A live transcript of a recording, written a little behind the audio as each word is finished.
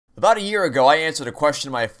About a year ago, I answered a question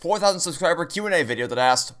in my 4,000 subscriber Q&A video that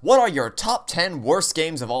asked, what are your top 10 worst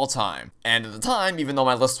games of all time? And at the time, even though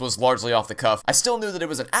my list was largely off the cuff, I still knew that it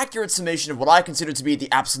was an accurate summation of what I considered to be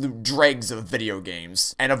the absolute dregs of video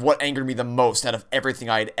games, and of what angered me the most out of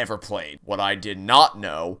everything I had ever played. What I did not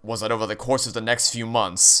know was that over the course of the next few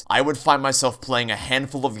months, I would find myself playing a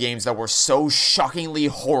handful of games that were so shockingly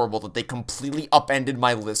horrible that they completely upended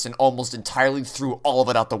my list and almost entirely threw all of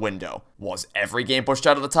it out the window. Was every game pushed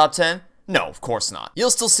out of the top 10? No, of course not.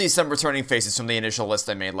 You'll still see some returning faces from the initial list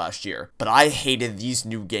I made last year, but I hated these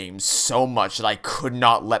new games so much that I could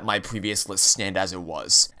not let my previous list stand as it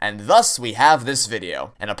was. And thus, we have this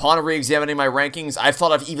video. And upon re-examining my rankings, I've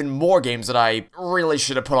thought of even more games that I really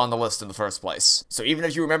should have put on the list in the first place. So even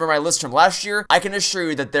if you remember my list from last year, I can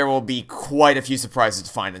assure you that there will be quite a few surprises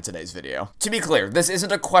to find in today's video. To be clear, this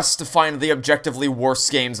isn't a quest to find the objectively worst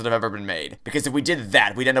games that have ever been made, because if we did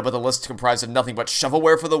that, we'd end up with a list comprised of nothing but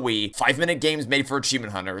shovelware for the Wii, 5-minute games made for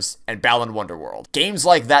achievement hunters, and Balan Wonderworld. Games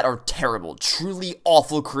like that are terrible, truly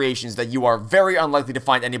awful creations that you are very unlikely to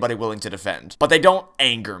find anybody willing to defend. But they don't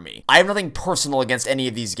anger me. I have nothing personal against any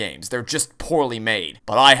of these games, they're just poorly made.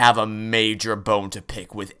 But I have a major bone to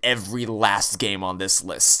pick with every last game on this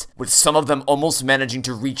list, with some of them almost managing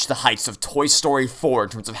to reach the heights of Toy Story 4 in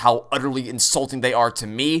terms of how utterly insulting they are to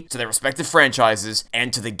me, to their respective franchises,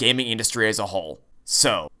 and to the gaming industry as a whole.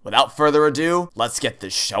 So, without further ado, let's get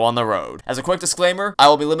this show on the road. As a quick disclaimer, I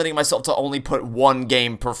will be limiting myself to only put one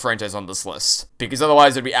game per franchise on this list, because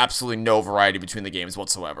otherwise there'd be absolutely no variety between the games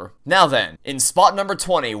whatsoever. Now then, in spot number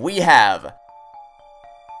 20, we have...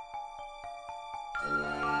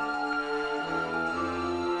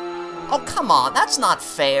 Oh, come on, that's not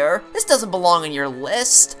fair. This doesn't belong in your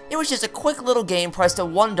list. It was just a quick little game priced at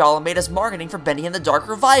 $1 made as marketing for Bendy and the Dark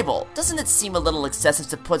Revival. Doesn't it seem a little excessive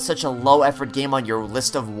to put such a low-effort game on your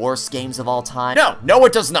list of worst games of all time? No,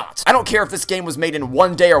 it does not. I don't care if this game was made in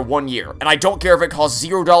 1 day or 1 year, and I don't care if it costs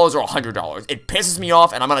 $0 or $100. It pisses me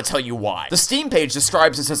off, and I'm gonna tell you why. The Steam page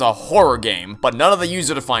describes this as a horror game, but none of the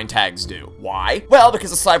user-defined tags do. Why? Well,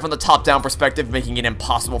 because aside from the top-down perspective making it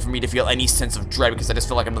impossible for me to feel any sense of dread because I just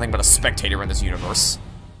feel like I'm nothing but a spectator in this universe.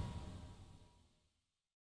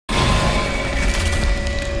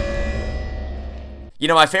 You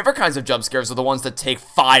know, my favorite kinds of jump scares are the ones that take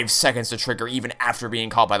 5 seconds to trigger even after being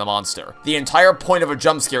caught by the monster. The entire point of a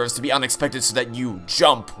jump scare is to be unexpected so that you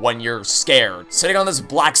jump when you're scared. Sitting on this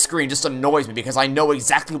black screen just annoys me because I know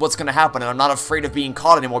exactly what's gonna happen and I'm not afraid of being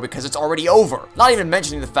caught anymore because it's already over. Not even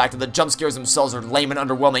mentioning the fact that the jump scares themselves are lame and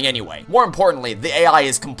underwhelming anyway. More importantly, the AI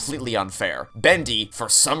is completely unfair. Bendy, for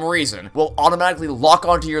some reason, will automatically lock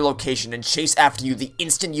onto your location and chase after you the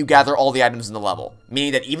instant you gather all the items in the level.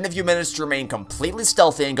 Meaning that even if you manage to remain completely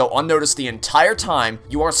stealthy and go unnoticed the entire time,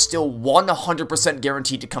 you are still 100%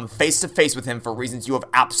 guaranteed to come face to face with him for reasons you have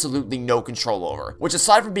absolutely no control over. Which,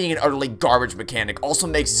 aside from being an utterly garbage mechanic, also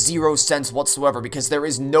makes zero sense whatsoever because there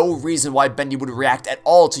is no reason why Bendy would react at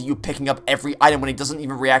all to you picking up every item when he doesn't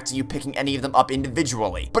even react to you picking any of them up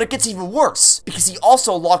individually. But it gets even worse, because he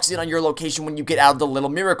also locks in on your location when you get out of the little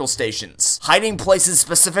miracle stations, hiding places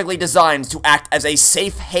specifically designed to act as a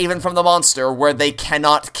safe haven from the monster where they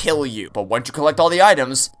cannot kill you. But once you collect all the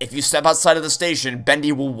items, if you step outside of the station,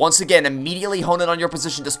 Bendy will once again immediately hone in on your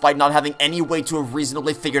position despite not having any way to have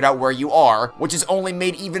reasonably figured out where you are, which is only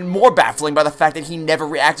made even more baffling by the fact that he never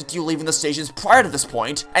reacted to you leaving the stations prior to this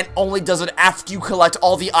point, and only does it after you collect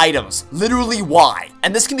all the items. Literally, why?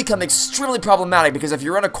 And this can become extremely problematic because if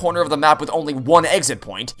you're in a corner of the map with only one exit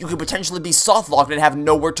point, you could potentially be soft-locked and have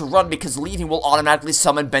nowhere to run because leaving will automatically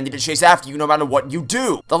summon Bendy to chase after you no matter what you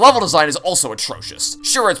do. The level design is also atrocious.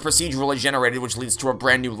 Sure, it's procedurally generated, which leads to a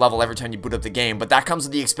brand new level every time you boot up the game, but that comes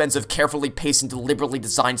at the expense of carefully paced and deliberately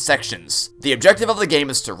designed sections. The objective of the game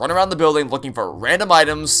is to run around the building looking for random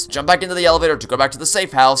items, jump back into the elevator to go back to the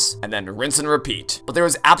safe house, and then rinse and repeat. But there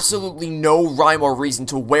is absolutely no rhyme or reason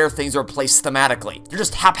to where things are placed thematically. You're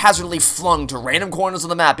just haphazardly flung to random corners of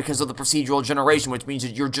the map because of the procedural generation, which means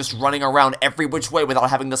that you're just running around every which way without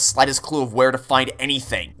having the slightest clue of where to find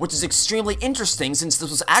anything. Which is extremely interesting since this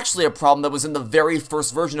was actually a problem that was in the very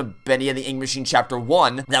first version of Bendy and the Ink Machine Chapter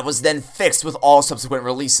 1 that was then fixed with all subsequent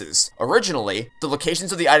releases. Originally, the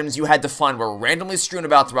locations of the items you had to find were randomly strewn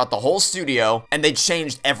about throughout the whole studio, and they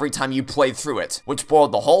changed every time you played through it, which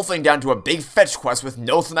boiled the whole thing down to a big fetch quest with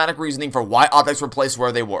no thematic reasoning for why objects were placed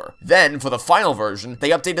where they were. Then, for the final version, they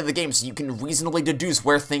updated the game so you can reasonably deduce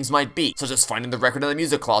where things might be, such as finding the record in the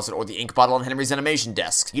music closet or the ink bottle on Henry's animation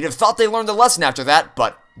desk. You'd have thought they learned a lesson after that,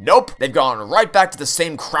 but Nope, they've gone right back to the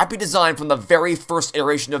same crappy design from the very first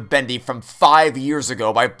iteration of Bendy from 5 years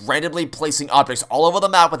ago by randomly placing objects all over the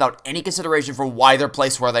map without any consideration for why they're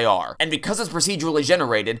placed where they are. And because it's procedurally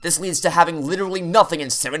generated, this leads to having literally nothing in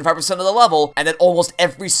 75% of the level, and then almost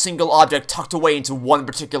every single object tucked away into one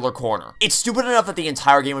particular corner. It's stupid enough that the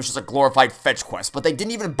entire game was just a glorified fetch quest, but they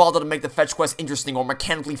didn't even bother to make the fetch quest interesting or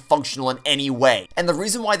mechanically functional in any way. And the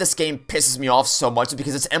reason why this game pisses me off so much is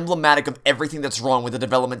because it's emblematic of everything that's wrong with the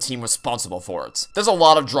development team responsible for it. There's a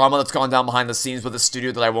lot of drama that's gone down behind the scenes with the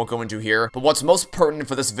studio that I won't go into here, but what's most pertinent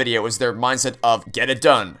for this video is their mindset of get it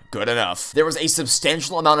done, good enough. There was a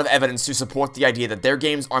substantial amount of evidence to support the idea that their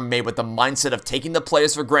games are made with the mindset of taking the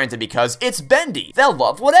players for granted because it's Bendy, they'll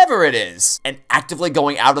love whatever it is, and actively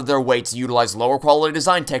going out of their way to utilize lower quality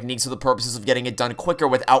design techniques for the purposes of getting it done quicker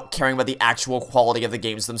without caring about the actual quality of the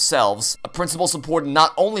games themselves, a principle supported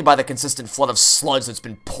not only by the consistent flood of sludge that's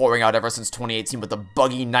been pouring out ever since 2018 with the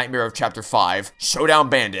buggy nightmare of Chapter 5, Showdown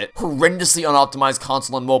Bandit, horrendously unoptimized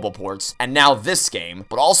console and mobile ports, and now this game,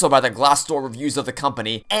 but also by the Glassdoor reviews of the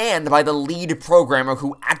company, and by the lead programmer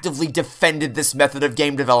who actively defended this method of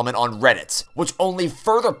game development on Reddit, which only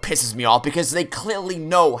further pisses me off because they clearly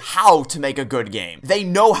know how to make a good game. They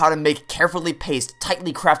know how to make carefully paced,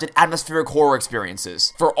 tightly crafted atmospheric horror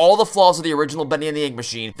experiences. For all the flaws of the original Bendy and the Ink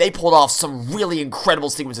Machine, they pulled off some really incredible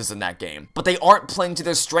sequences in that game. But they aren't playing to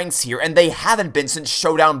their strengths here, and they haven't been since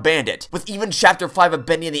Showdown Bandit, with even Chapter 5 of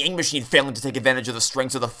Bendy and the Ink Machine failing to take advantage of the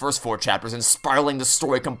strengths of the first 4 chapters and spiraling the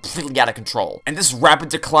story completely out of control. And this rapid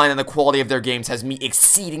decline in the quality of their games has me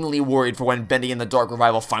exceedingly worried for when Bendy and the Dark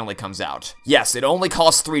Revival finally comes out. Yes, it only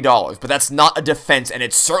costs $3, but that's not a defense, and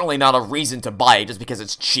it's certainly not a reason to buy it just because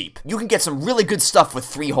it's cheap. You can get some really good stuff with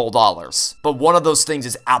 $3 whole. But one of those things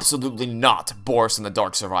is absolutely not Boris and the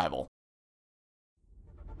Dark Survival.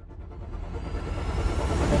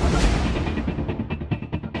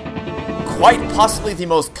 Quite possibly the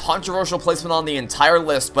most controversial placement on the entire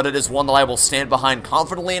list, but it is one that I will stand behind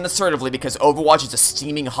confidently and assertively because Overwatch is a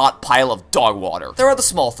steaming hot pile of dog water. There are the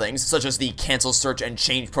small things, such as the cancel search and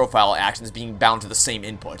change profile actions being bound to the same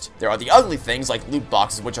input. There are the ugly things, like loot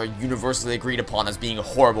boxes, which are universally agreed upon as being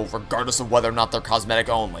horrible regardless of whether or not they're cosmetic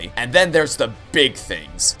only. And then there's the big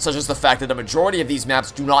things, such as the fact that a majority of these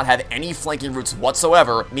maps do not have any flanking routes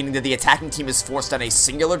whatsoever, meaning that the attacking team is forced on a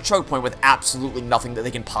singular choke point with absolutely nothing that they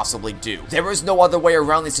can possibly do. There is no other way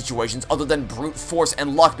around these situations other than brute force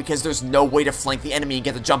and luck because there's no way to flank the enemy and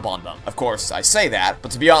get the jump on them. Of course, I say that,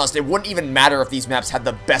 but to be honest, it wouldn't even matter if these maps had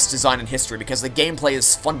the best design in history because the gameplay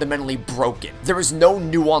is fundamentally broken. There is no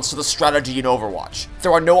nuance to the strategy in Overwatch.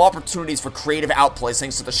 There are no opportunities for creative outplays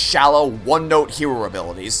thanks to the shallow, one-note hero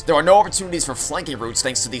abilities. There are no opportunities for flanking routes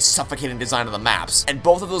thanks to the suffocating design of the maps, and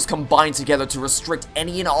both of those combine together to restrict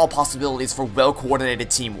any and all possibilities for well-coordinated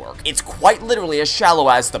teamwork. It's quite literally as shallow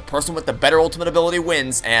as the person with the better ultimate ability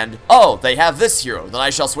wins, and, oh, they have this hero, then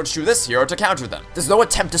I shall switch to this hero to counter them. There's no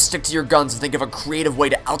attempt to stick to your guns and think of a creative way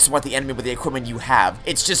to outsmart the enemy with the equipment you have.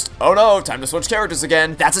 It's just, oh no, time to switch characters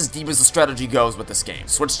again. That's as deep as the strategy goes with this game.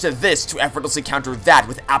 Switch to this to effortlessly counter that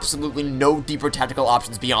with absolutely no deeper tactical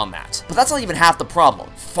options beyond that. But that's not even half the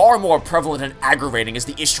problem. Far more prevalent and aggravating is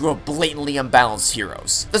the issue of blatantly unbalanced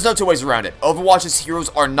heroes. There's no two ways around it. Overwatch's heroes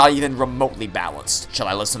are not even remotely balanced. Shall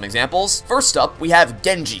I list some examples? First up, we have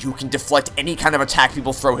Genji, who can deflect any kind of attack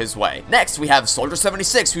people throw his way. Next, we have Soldier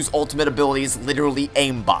 76, whose ultimate ability is literally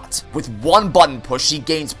aimbot. With one button push, he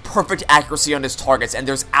gains perfect accuracy on his targets, and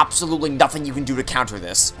there's absolutely nothing you can do to counter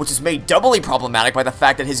this, which is made doubly problematic by the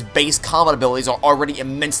fact that his base combat abilities are already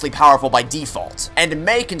immensely powerful by default. And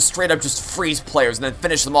Mei can straight up just freeze players and then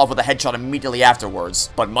finish them off with a headshot immediately afterwards.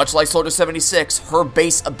 But much like Soldier 76, her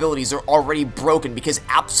base abilities are already broken because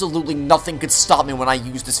absolutely nothing could stop me when I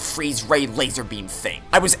used this freeze ray laser beam thing.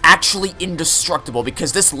 I was actually indestructible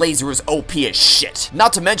because this laser is OP as shit.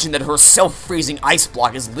 Not to mention that her self-freezing ice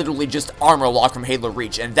block is literally just armor lock from Halo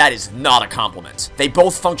Reach, and that is not a compliment. They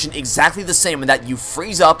both function exactly the same in that you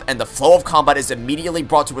freeze up and the flow of combat is immediately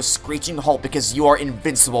brought to a screeching halt because you are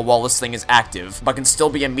invincible while this thing is active, but can still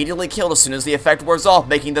be immediately killed as soon as the effect wears off,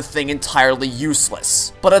 making the thing entirely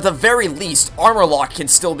useless. But at the very least, armor lock can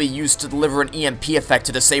still be used to deliver an EMP effect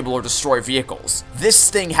to disable or destroy vehicles. This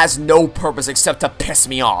thing has no purpose except to piss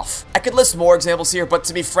me off. I could list more examples here, but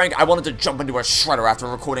to be frank, I wanted to jump into a shredder after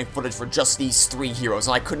recording footage for just these 3 heroes,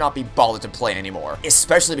 and I could not be bothered to play anymore.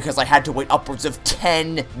 especially because I had to wait upwards of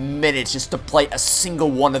 10 minutes just to play a single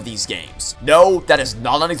one of these games. No, that is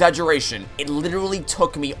not an exaggeration. It literally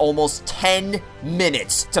took me almost 10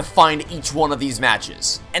 minutes to find each one of these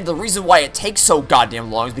matches. And the reason why it takes so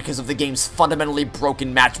goddamn long is because of the game's fundamentally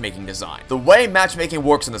broken matchmaking design. The way matchmaking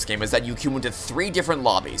works in this game is that you queue into 3 different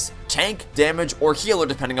lobbies: tank, damage, or healer,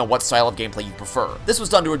 depending on what style of gameplay you prefer. This was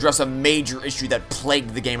done to address a major issue that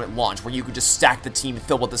plagued the game at launch, where you could just stack the team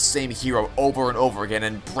filled with the same hero over and over again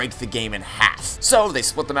and break the game in half. So they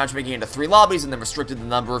split the matchmaking into 3 lobbies and then restricted the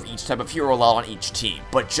number of each type of hero allowed on each team.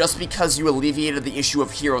 But just because you alleviated the issue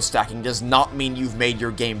of hero stacking does not mean you've made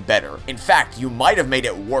your game better. In fact, you might have made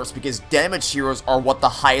it worse, because damage heroes are what the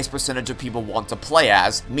highest percentage of people want to play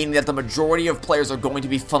as, meaning that the majority of players are going to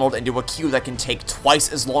be funneled into a queue that can take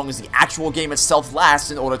twice as long as the actual game itself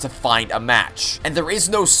lasts in order to find a match. And there is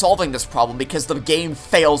no solving this problem because the game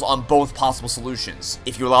fails on both possible solutions.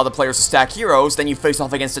 If you allow the players to stack heroes, then you face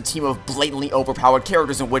off against a team of blatantly overpowered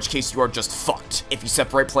characters, in which case you are just fucked. If you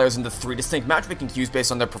separate players into 3 distinct matchmaking queues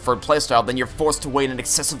based on their preferred playstyle, then you're forced to wait in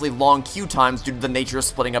excessively long queue times due to the nature of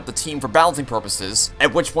splitting up the team for balancing purposes,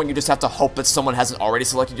 at which point you just have to hope that someone hasn't already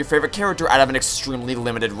selected your favorite character out of an extremely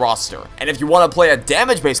limited roster. And if you want to play a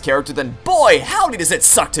damage-based character, then boy, howdy does it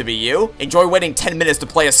suck to be you! Enjoy waiting 10 minutes to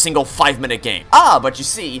play a single 5-minute game. But you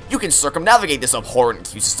see, you can circumnavigate this abhorrent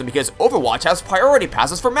queue system because Overwatch has priority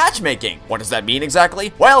passes for matchmaking. What does that mean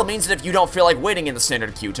exactly? Well, it means that if you don't feel like waiting in the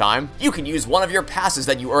standard queue time, you can use one of your passes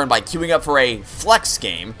that you earn by queuing up for a flex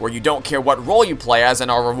game, where you don't care what role you play as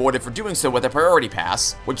and are rewarded for doing so with a priority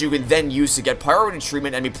pass, which you can then use to get priority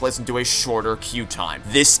treatment and be placed into a shorter queue time.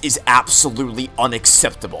 This is absolutely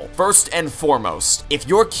unacceptable. First and foremost, if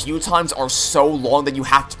your queue times are so long that you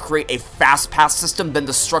have to create a fast pass system, then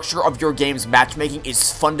the structure of your game's matchmaking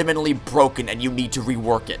is fundamentally broken and you need to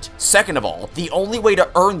rework it. Second of all, the only way to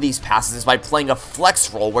earn these passes is by playing a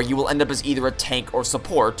flex role where you will end up as either a tank or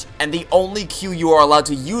support, and the only queue you are allowed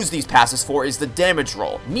to use these passes for is the damage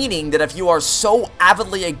role, meaning that if you are so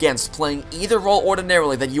avidly against playing either role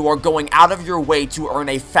ordinarily that you are going out of your way to earn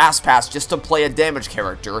a fast pass just to play a damage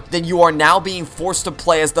character, then you are now being forced to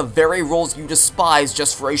play as the very roles you despise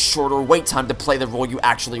just for a shorter wait time to play the role you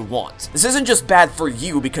actually want. This isn't just bad for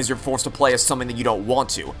you because you're forced to play as something that you don't want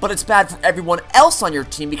to, but it's bad for everyone else on your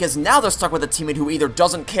team because now they're stuck with a teammate who either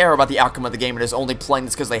doesn't care about the outcome of the game and is only playing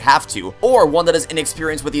this because they have to, or one that is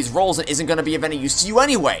inexperienced with these roles and isn't going to be of any use to you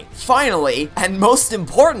anyway. Finally, and most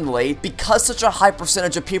importantly, because such a high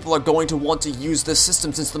percentage of people are going to want to use this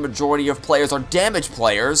system since the majority of players are damage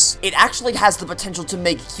players, it actually has the potential to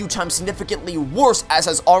make queue time significantly worse, as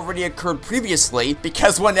has already occurred previously,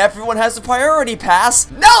 because when everyone has a priority pass,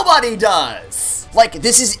 nobody does! Like,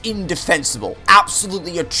 this is indefensible.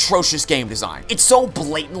 Absolutely atrocious game design. It's so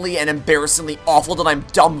blatantly and embarrassingly awful that I'm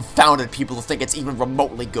dumbfounded people to think it's even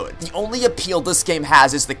remotely good. The only appeal this game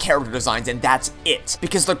has is the character designs, and that's it.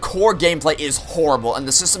 Because the core gameplay is horrible, and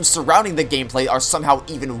the systems surrounding the gameplay are somehow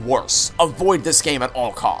even worse. Avoid this game at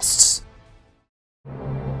all costs.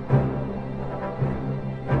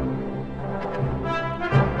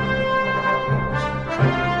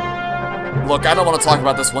 Look, I don't want to talk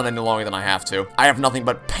about this one any longer than I have to. I have nothing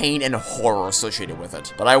but pain and horror associated with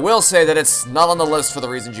it. But I will say that it's not on the list for the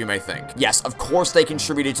reasons you may think. Yes, of course they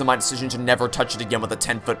contributed to my decision to never touch it again with a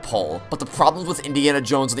 10-foot pole, but the problems with Indiana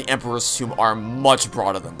Jones and the Emperor's Tomb are much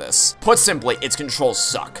broader than this. Put simply, its controls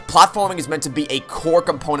suck. Platforming is meant to be a core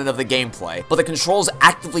component of the gameplay, but the controls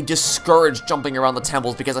actively discourage jumping around the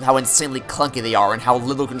temples because of how insanely clunky they are and how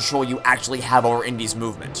little control you actually have over Indy's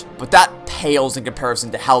movement. But that pales in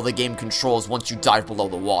comparison to how the game controls once you dive below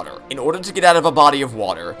the water. In order to get out of a body of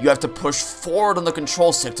water, you have to push forward on the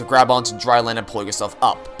control stick to grab onto dry land and pull yourself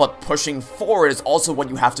up. But pushing forward is also what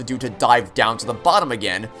you have to do to dive down to the bottom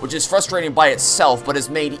again, which is frustrating by itself, but is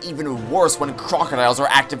made even worse when crocodiles are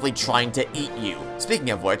actively trying to eat you. Speaking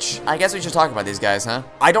of which, I guess we should talk about these guys, huh?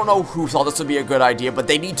 I don't know who thought this would be a good idea, but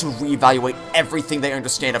they need to reevaluate everything they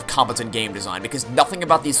understand of competent game design, because nothing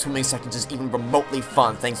about these swimming sections is even remotely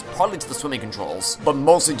fun, thanks partly to the swimming controls, but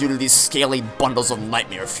mostly due to these scaly bundles of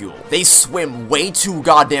nightmare fuel. They swim way too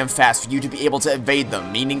goddamn fast for you to be able to evade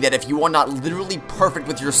them, meaning that if you are not literally perfect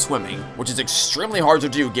with your swimming, which is extremely hard to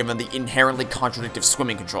do given the inherently contradictive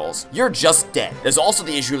swimming controls, you're just dead. There's also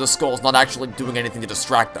the issue of the skulls not actually doing anything to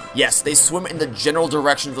distract them. Yes, they swim in the general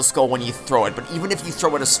direction of the skull when you throw it, but even if you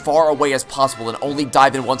throw it as far away as possible and only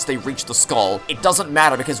dive in once they reach the skull, it doesn't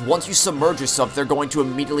matter because once you submerge yourself, they're going to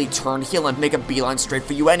immediately turn heel and make a beeline straight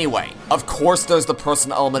for you anyway. Of course, there's the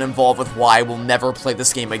personal element involved with why I will never play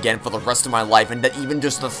this game again for the rest of my life, and that even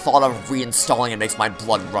just the thought of reinstalling it makes my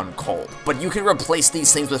blood run cold. But you can replace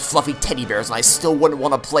these things with fluffy teddy bears, and I still wouldn't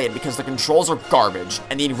want to play it because the controls are garbage,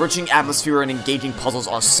 and the enriching atmosphere and engaging puzzles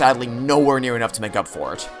are sadly nowhere near enough to make up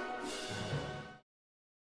for it.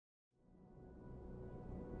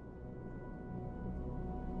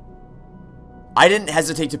 I didn't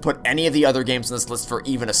hesitate to put any of the other games on this list for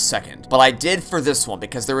even a second, but I did for this one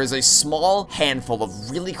because there is a small handful of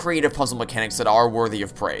really creative puzzle mechanics that are worthy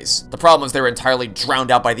of praise. The problem is they're entirely drowned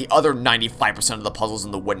out by the other 95% of the puzzles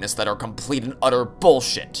in The Witness that are complete and utter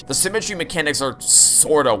bullshit. The symmetry mechanics are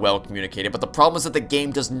sorta well communicated, but the problem is that the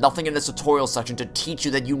game does nothing in its tutorial section to teach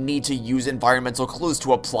you that you need to use environmental clues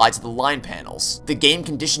to apply to the line panels. The game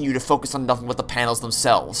conditions you to focus on nothing but the panels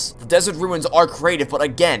themselves. The desert ruins are creative, but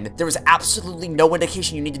again, there is absolutely no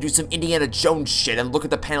indication you need to do some Indiana Jones shit and look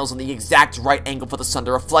at the panels on the exact right angle for the sun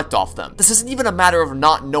to reflect off them. This isn't even a matter of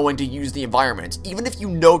not knowing to use the environment. Even if you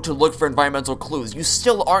know to look for environmental clues, you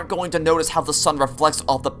still aren't going to notice how the sun reflects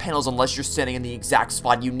off the panels unless you're standing in the exact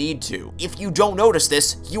spot you need to. If you don't notice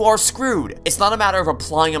this, you are screwed. It's not a matter of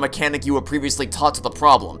applying a mechanic you were previously taught to the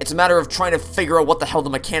problem. It's a matter of trying to figure out what the hell the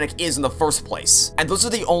mechanic is in the first place. And those are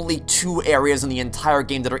the only two areas in the entire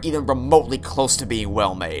game that are even remotely close to being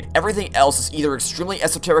well made. Everything else is either extremely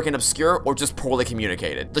esoteric and obscure, or just poorly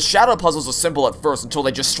communicated. The shadow puzzles are simple at first until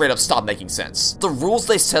they just straight up stop making sense. The rules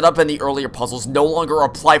they set up in the earlier puzzles no longer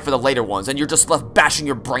apply for the later ones, and you're just left bashing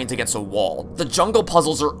your brains against a wall. The jungle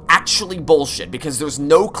puzzles are actually bullshit because there's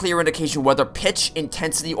no clear indication whether pitch,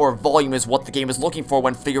 intensity, or volume is what the game is looking for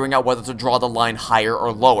when figuring out whether to draw the line higher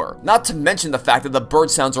or lower. Not to mention the fact that the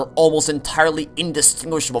bird sounds are almost entirely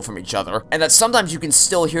indistinguishable from each other, and that sometimes you can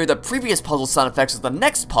still hear the previous puzzle sound effects of the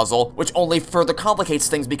next puzzle, which only further complicates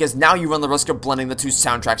things because now you run the risk of blending the two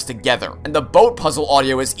soundtracks together. And the boat puzzle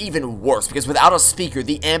audio is even worse because without a speaker,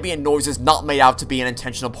 the ambient noise is not made out to be an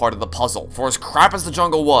intentional part of the puzzle. For as crap as the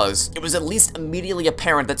jungle was, it was at least immediately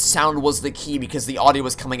apparent that sound was the key because the audio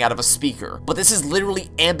was coming out of a speaker. But this is literally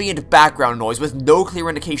ambient background noise with no clear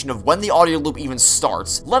indication of when the audio loop even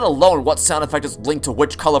starts, let alone what sound effect is linked to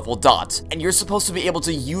which colorful dot. And you're supposed to be able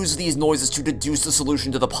to use these noises to deduce the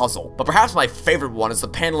solution to the puzzle. But perhaps my favorite one is the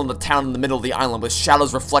panel in the town in the middle of the island with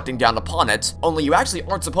shadows reflecting down upon it, only you actually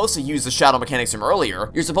aren't supposed to use the shadow mechanics from earlier.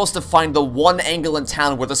 You're supposed to find the one angle in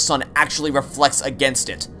town where the sun actually reflects against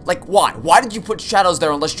it. Like, why? Why did you put shadows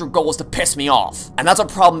there unless your goal is to piss me off? And that's a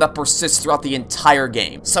problem that persists throughout the entire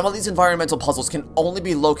game. Some of these environmental puzzles can only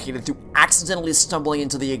be located through accidentally stumbling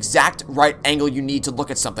into the exact right angle you need to look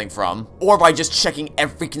at something from, or by just checking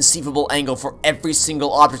every conceivable angle for every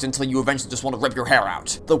single object until you eventually just want to rip your hair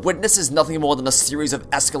out. The Witness is nothing more than a series of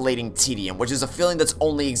escalating tedium, which is a feeling that's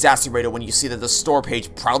only exacerbated when you see that the store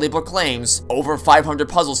page proudly proclaims over 500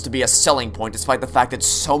 puzzles to be a selling point, despite the fact that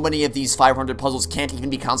so many of these 500 puzzles can't even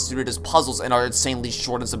be constituted as puzzles and are insanely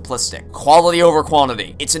short and simplistic. Quality over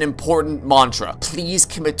quantity. It's an important mantra. Please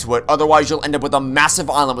commit to it, otherwise you'll end up with a massive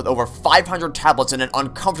island with over 500 tablets and an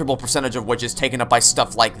uncomfortable percentage of which is taken up by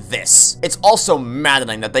stuff like this. It's also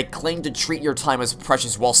maddening that they claim to treat your time as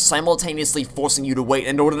precious while simultaneously forcing you to wait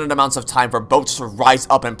inordinate amounts of time for boats to rise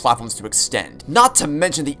up and platforms to extend. Not to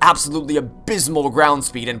mention the absolutely abysmal ground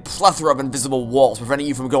speed and plethora of invisible walls preventing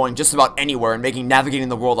you from going just about anywhere and making navigating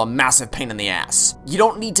the world a massive pain in the ass. You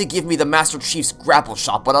don't need to give me the Master Chief's grapple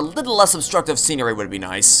shot, but a little less obstructive scenery would be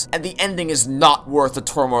nice. And the ending is not worth the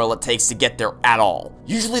turmoil it takes to get there at all.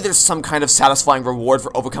 Usually there's some kind of satisfying reward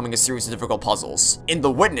for overcoming a series of difficult puzzles. In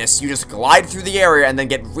The Witness, you just glide through the area and then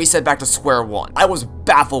get reset back to square one. I was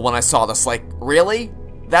baffled when I saw this, like, really?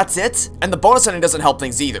 That's it? And the bonus ending doesn't help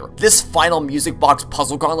things either. This final music box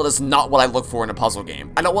puzzle gauntlet is not what I look for in a puzzle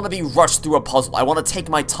game. I don't want to be rushed through a puzzle, I want to take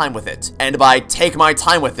my time with it. And by take my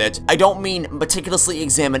time with it, I don't mean meticulously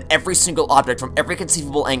examine every single object from every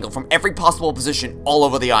conceivable angle, from every possible position all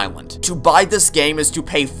over the island. To buy this game is to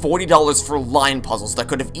pay $40 for line puzzles that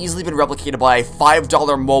could have easily been replicated by a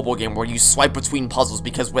 $5 mobile game where you swipe between puzzles,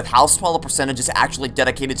 because with how small a percentage is actually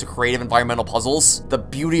dedicated to creative environmental puzzles, the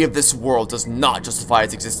beauty of this world does not justify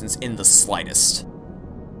its existence in the slightest.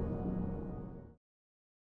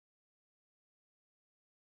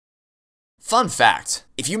 Fun fact.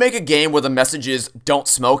 If you make a game where the message is, don't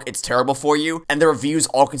smoke, it's terrible for you, and the reviews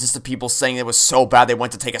all consist of people saying it was so bad they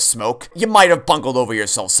went to take a smoke, you might have bungled over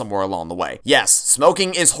yourself somewhere along the way. Yes,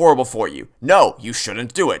 smoking is horrible for you. No, you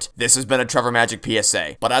shouldn't do it. This has been a Trevor Magic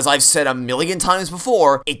PSA. But as I've said a million times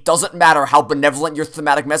before, it doesn't matter how benevolent your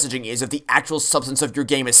thematic messaging is if the actual substance of your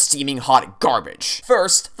game is steaming hot garbage.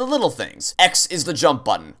 First, the little things. X is the jump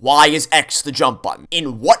button. Y is X the jump button.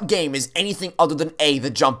 In what game is anything other than A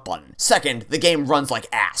the jump button? Second, the game runs like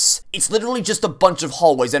ass. It's literally just a bunch of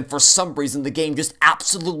hallways, and for some reason, the game just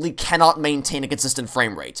absolutely cannot maintain a consistent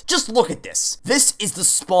frame rate. Just look at this. This is the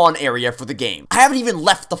spawn area for the game. I haven't even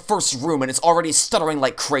left the first room, and it's already stuttering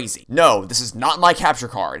like crazy. No, this is not my capture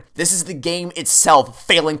card. This is the game itself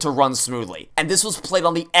failing to run smoothly. And this was played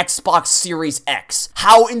on the Xbox Series X.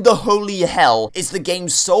 How in the holy hell is the game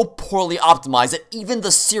so poorly optimized that even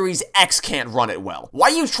the Series X can't run it well? Why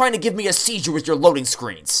are you trying to give me a seizure with your loading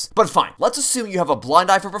screens? But fine, let's assume you have a blind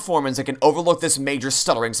eye for performance and can overlook this major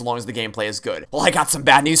stuttering so long as the gameplay is good. Well, I got some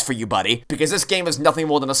bad news for you, buddy, because this game is nothing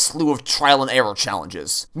more than a slew of trial and error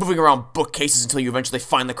challenges. Moving around bookcases until you eventually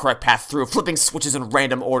find the correct path through, flipping switches in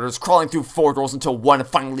random orders, crawling through 4 doors until one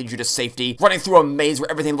finally leads you to safety, running through a maze where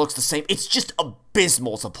everything looks the same. It's just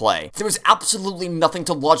abysmal to play. There is absolutely nothing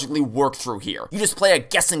to logically work through here. You just play a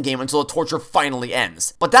guessing game until the torture finally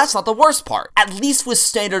ends. But that's not the worst part. At least with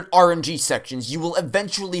standard RNG sections, you will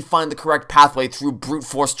eventually find the correct pathway through brute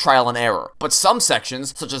force trial and error. But some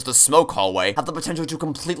sections, such as the smoke hallway, have the potential to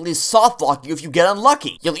completely soft lock you if you get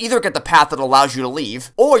unlucky. You'll either get the path that allows you to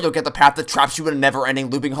leave, or you'll get the path that traps you in a never-ending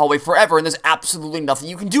looping hallway forever, and there's absolutely nothing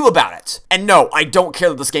you can do about it. And no, I don't care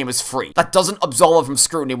that this game is free. That doesn't absolve it from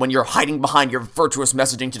scrutiny when you're hiding behind your virtuous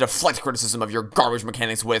messaging to deflect criticism of your garbage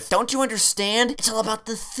mechanics with, "Don't you understand? It's all about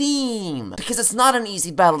the theme." Because it's not an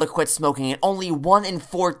easy battle to quit smoking, and only 1 in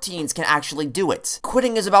 4 teens can actually do it.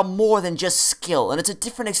 Quitting is about more than just skill, and it's a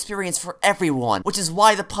different experience for everyone, which is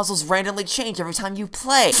why the puzzles randomly change every time you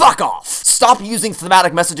play. Fuck off! Stop using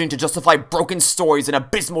thematic messaging to justify broken stories and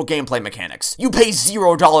abysmal gameplay mechanics. You pay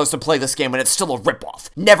 $0 to play this game and it's still a ripoff.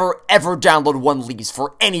 Never ever download One Lease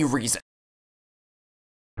for any reason.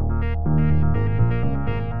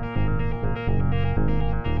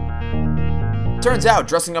 Turns out,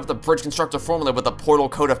 dressing up the bridge constructor formula with a Portal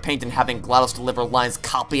coat of paint and having GLaDOS deliver lines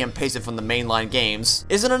copy and pasted from the mainline games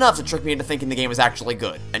isn't enough to trick me into thinking the game is actually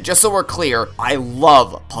good. And just so we're clear, I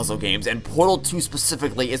love puzzle games, and Portal 2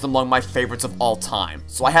 specifically is among my favorites of all time.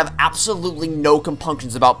 So I have absolutely no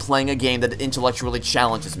compunctions about playing a game that intellectually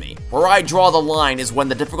challenges me. Where I draw the line is when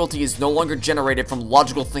the difficulty is no longer generated from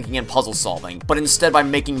logical thinking and puzzle solving, but instead by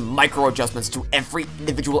making micro adjustments to every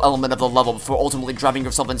individual element of the level before ultimately driving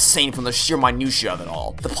yourself insane from the sheer minutiae of it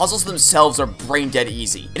all. The puzzles themselves are brain dead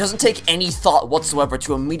easy. It doesn't take any thought whatsoever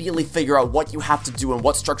to immediately figure out what you have to do and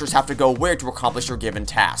what structures have to go where to accomplish your given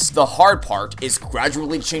task. The hard part is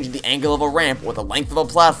gradually changing the angle of a ramp or the length of a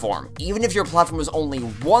platform. Even if your platform is only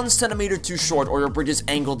 1 centimeter too short or your bridge is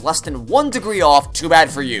angled less than 1 degree off, too bad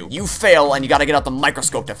for you. You fail and you gotta get out the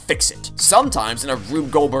microscope to fix it. Sometimes in a Rube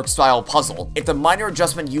Goldberg style puzzle, if the minor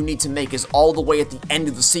adjustment you need to make is all the way at the end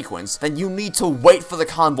of the sequence, then you need to wait for the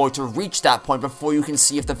convoy to reach that point before you can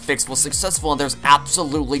see if the fix was successful, and there's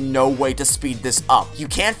absolutely no way to speed this up. You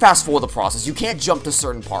can't fast forward the process, you can't jump to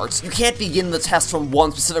certain parts, you can't begin the test from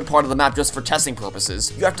one specific part of the map just for testing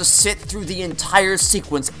purposes. You have to sit through the entire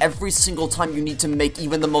sequence every single time you need to make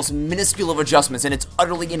even the most minuscule of adjustments, and it's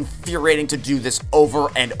utterly infuriating to do this over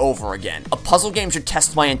and over again. A puzzle game should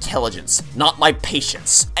test my intelligence, not my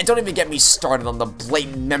patience. And don't even get me started on the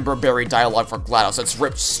blatant member-buried dialogue for GLaDOS that's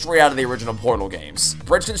ripped straight out of the original Portal games.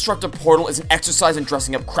 Bridge Constructor Portal is an exercise in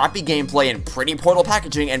dressing up crappy gameplay and pretty Portal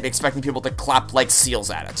packaging and expecting people to clap like seals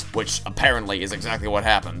at it, which apparently is exactly what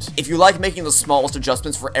happened. If you like making the smallest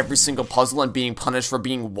adjustments for every single puzzle and being punished for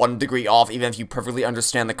being 1 degree off even if you perfectly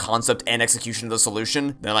understand the concept and execution of the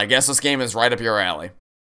solution, then I guess this game is right up your alley.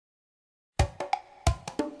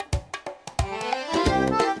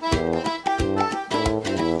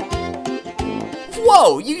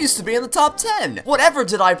 Whoa, you used to be in the top 10! Whatever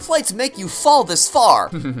did I play to make you fall this far?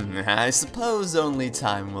 I suppose only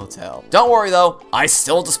time will tell. Don't worry though, I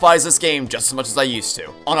still despise this game just as much as I used to.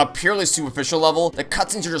 On a purely superficial level, the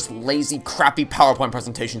cutscenes are just lazy, crappy PowerPoint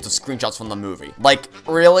presentations of screenshots from the movie. Like,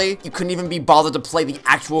 really? You couldn't even be bothered to play the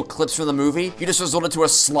actual clips from the movie? You just resorted to a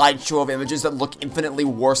slideshow of images that look infinitely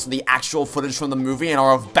worse than the actual footage from the movie and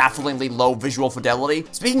are of bafflingly low visual fidelity?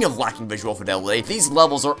 Speaking of lacking visual fidelity, these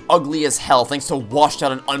levels are ugly as hell thanks to washed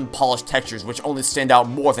out and unpolished textures which only stand out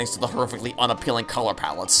more thanks to the horrifically unappealing color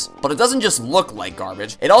palettes. But it doesn't just look like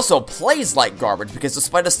garbage, it also plays like garbage because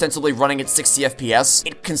despite ostensibly running at 60 FPS,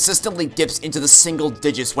 it consistently dips into the single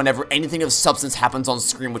digits whenever anything of substance happens on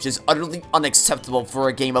screen, which is utterly unacceptable for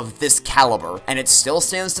a game of this caliber, and it still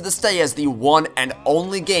stands to this day as the one and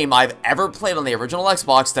only game I've ever played on the original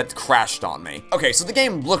Xbox that crashed on me. Okay, so the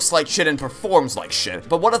game looks like shit and performs like shit,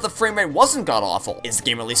 but what if the frame rate wasn't god-awful? Is the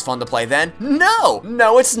game at least fun to play then? No!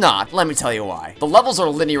 No, it's not. Let me tell you why. The levels are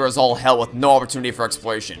linear as all hell with no opportunity for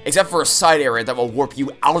exploration. Except for a side area that will warp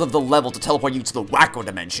you out of the level to teleport you to the wacko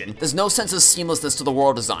dimension, there's no sense of seamlessness to the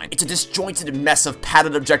world design. It's a disjointed mess of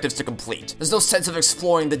padded objectives to complete. There's no sense of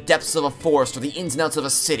exploring the depths of a forest or the ins and outs of a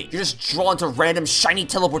city. You're just drawn to random shiny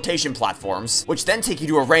teleportation platforms, which then take you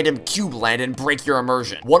to a random cube land and break your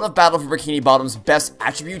immersion. One of Battle for Bikini Bottom's best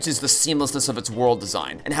attributes is the seamlessness of its world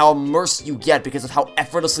design, and how immersed you get because of how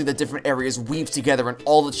effortlessly the different areas weave together and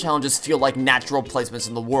all the challenges feel like natural placements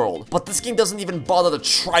in the world. But this game doesn't even bother to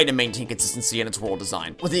try to maintain consistency in its world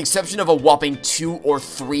design. With the exception of a whopping 2 or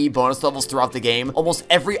 3 bonus levels throughout the game, almost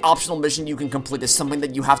every optional mission you can complete is something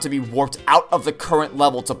that you have to be warped out of the current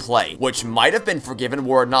level to play, which might have been forgiven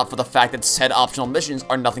were it not for the fact that said optional missions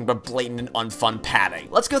are nothing but blatant and unfun padding.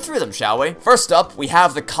 Let's go through them, shall we? First up, we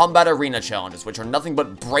have the Combat Arena challenges, which are nothing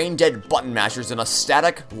but brain-dead button mashers in a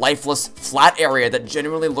static, lifeless, flat area that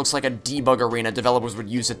genuinely looks like a debug arena developers would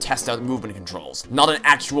use to test out movement controls, not an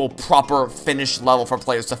actual, proper, finished level for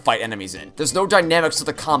players to fight enemies in. There's no dynamics to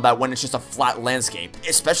the combat when it's just a flat landscape,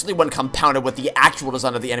 especially when compounded with the actual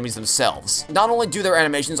design of the enemies themselves. Not only do their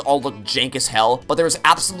animations all look jank as hell, but there is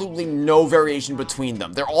absolutely no variation between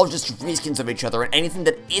them. They're all just reskins of each other, and anything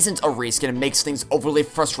that isn't a reskin makes things overly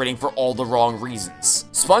frustrating for all the wrong reasons.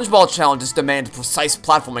 SpongeBob challenges demand precise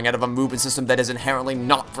platforming out of a movement system that is inherently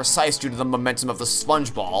not precise due to the momentum of the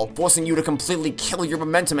sponge ball, forcing you to completely kill your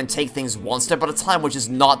momentum and take things one step at a time, which is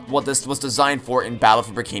not what this was designed for in Battle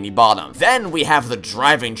for Bikini Bottom. Then we have the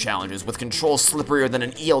driving challenges, with controls slipperier than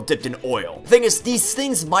an eel dipped in oil. The thing is, these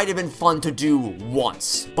things might have been fun to do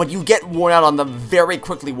once, but you get worn out on them very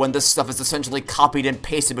quickly when this stuff is essentially copied and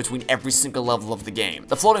pasted between every single level of the game.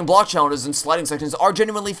 The floating block challenges and sliding sections are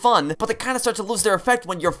genuinely fun, but they kind of start to lose their effect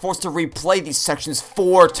when you're forced to replay these sections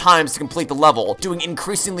 4 times to complete the level, doing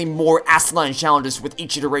increasingly more asinine challenges with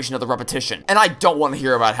each iteration of the repetition. And I don't want to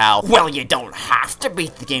hear about how, well, you don't have to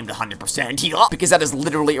beat the game to 100%, yeah, because that is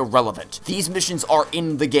literally irrelevant. These missions are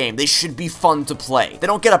in the game. They should be fun to play. They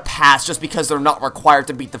don't get a pass just because they're not required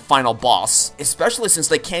to beat the final boss, especially since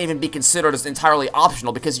they can't even be considered as entirely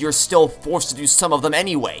optional because you're still forced to do some of them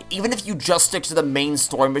anyway. Even if you just stick to the main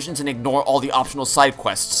story missions and ignore all the optional side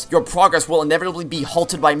quests, your progress will inevitably be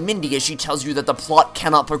halted by Mindy as she tells you that the plot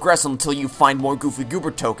cannot progress until you find more Goofy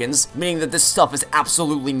Goober tokens, meaning that this stuff is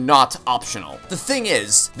absolutely not optional. The thing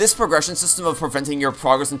is, this progression system of preventing your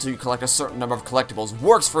progress until you collect a certain number of collectibles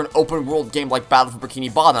works for an open world game like Battle for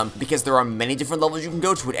Bikini Bottom because there are many different levels you can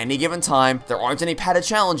go to at any given time, there aren't any padded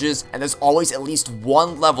challenges, and there's always at least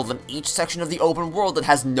one level in each section of the open world that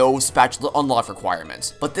has no spatula unlock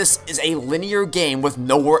requirements. But this is a linear game with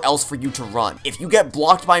nowhere else for you to run. If you get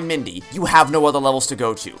blocked by Mindy, you have no other levels to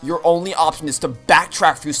go to. Your only option is to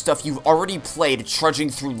backtrack through stuff you've already played, trudging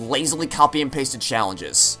through lazily copy and pasted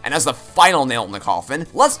challenges. And as the final nail in the coffin,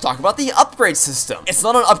 let's talk about the upgrade system. It's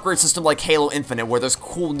not an upgrade system like Halo Infinite where there's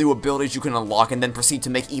cool new abilities you can unlock and then proceed to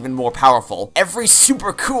make even more powerful. Every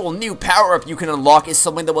super cool new power-up you can unlock is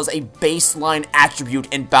something that was a baseline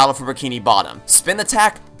attribute in Battle for Bikini Bottom. Spin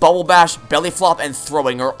attack, Bubble Bash, Belly Flop, and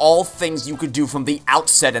Throwing are all things you could do from the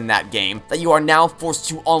outset in that game that you are now forced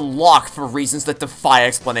to unlock for reasons that defy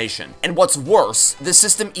explanation. And what's worse, this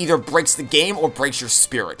system either breaks the game or breaks your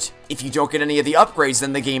spirit. If you don't get any of the upgrades,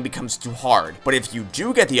 then the game becomes too hard. But if you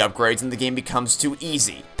do get the upgrades, then the game becomes too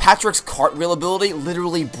easy. Patrick's cartwheel ability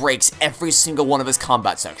literally breaks every single one of his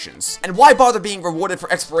combat sections. And why bother being rewarded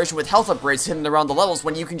for exploration with health upgrades hidden around the levels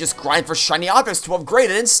when you can just grind for shiny objects to upgrade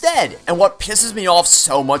it instead? And what pisses me off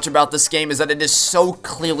so much about this game is that it is so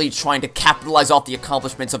clearly trying to capitalize off the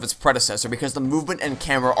accomplishments of its predecessor because the movement and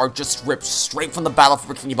camera are just ripped straight from the Battle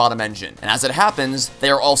for Bikini Bottom engine. And as it happens, they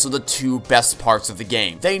are also the 2 best parts of the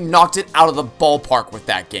game. They knocked it out of the ballpark with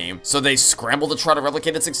that game, so they scrambled to try to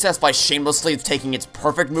replicate its success by shamelessly taking its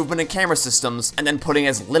perfect movement and camera systems and then putting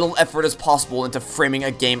as little effort as possible into framing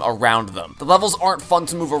a game around them. The levels aren't fun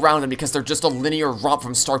to move around in because they're just a linear romp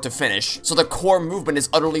from start to finish, so the core movement is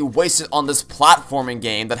utterly wasted on this platforming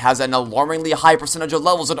game that has an alarmingly high percentage of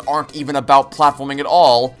levels that aren't even about platforming at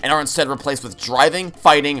all, and are instead replaced with driving,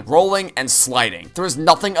 fighting, rolling, and sliding. There is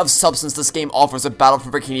nothing of substance this game offers that Battle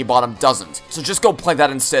for Bikini Bottom doesn't, so just go play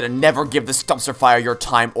that instead and never give this dumpster fire your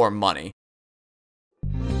time or money.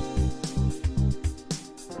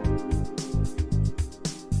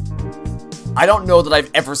 I don't know that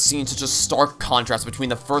I've ever seen such a stark contrast between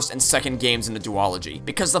the first and second games in the duology,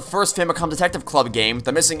 because the first Famicom Detective Club game,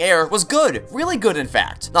 The Missing Heir, was good. Really good, in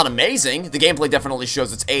fact. Not amazing. The gameplay definitely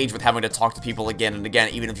shows its age with having to talk to people again and again,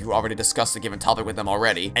 even if you already discussed a given topic with them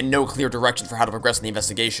already, and no clear direction for how to progress in the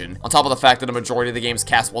investigation. On top of the fact that a majority of the game's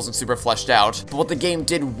cast wasn't super fleshed out, but what the game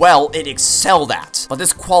did well, it excelled at. But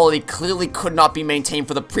this quality clearly could not be maintained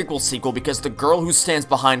for the prequel sequel because the girl who stands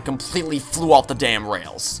behind completely flew off the damn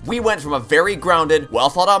rails. We went from a very grounded, well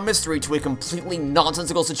thought out mystery to a completely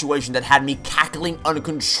nonsensical situation that had me cackling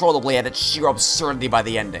uncontrollably at its sheer absurdity by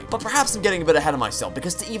the ending. But perhaps I'm getting a bit ahead of myself,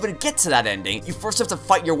 because to even get to that ending, you first have to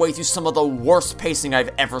fight your way through some of the worst pacing I've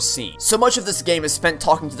ever seen. So much of this game is spent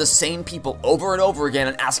talking to the same people over and over again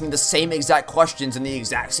and asking the same exact questions in the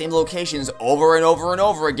exact same locations over and over and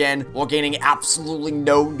over again, while gaining absolutely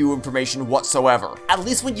no new information whatsoever. At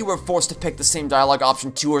least when you were forced to pick the same dialogue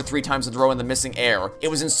option 2 or 3 times in a row in The Missing Heir, it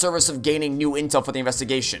was in service of gaining new intel for the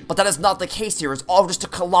investigation. But that is not the case here. It's all just a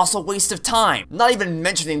colossal waste of time. Not even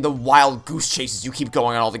mentioning the wild goose chases you keep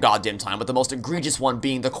going on all the goddamn time, with the most egregious one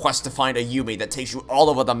being the quest to find a Yumi that takes you all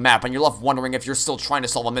over the map and you're left wondering if you're still trying to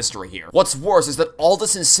solve a mystery here. What's worse is that all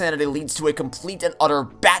this insanity leads to a complete and utter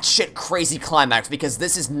batshit crazy climax, because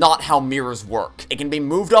this is not how mirrors work. It can be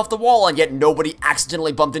moved off the wall and yet nobody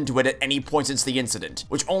accidentally bumped into it at any point since the incident,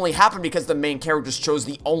 which only happened because the main characters chose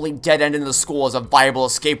the only dead end in the school as a viable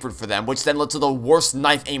escape route for them, which then led to the worst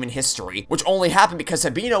knife aim in history, which only happened because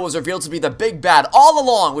Sabino was revealed to be the big bad all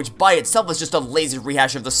along, which by itself is just a lazy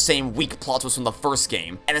rehash of the same weak plot twists from the first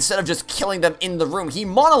game. And instead of just killing them in the room, he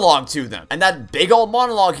monologued to them, and that big old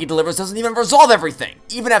monologue he delivers doesn't even resolve everything.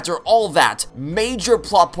 Even after all that, major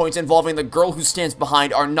plot points involving the girl who stands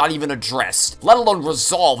behind are not even addressed, let alone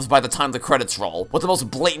resolved by the time the credits roll, with the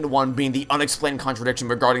most blatant one being the unexplained contradiction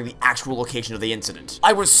regarding the actual location of the incident.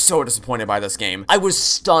 I was so disappointed by this game. I was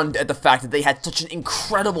stunned at the fact that they had such an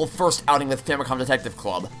incredible first outing with Famicom Detective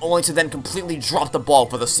Club, only to then completely drop the ball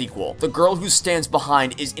for the sequel. The girl who stands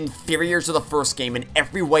behind is inferior to the first game in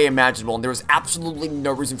every way imaginable, and there is absolutely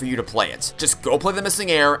no reason for you to play it. Just go play The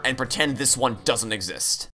Missing Heir and pretend this one doesn't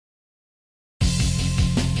exist.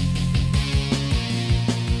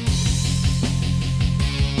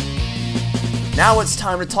 Now it's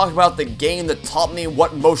time to talk about the game that taught me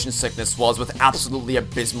what motion sickness was with absolutely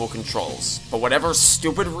abysmal controls. For whatever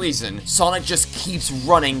stupid reason, Sonic just keeps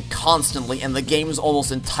running constantly and the game is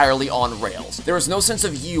almost entirely on rails. There is no sense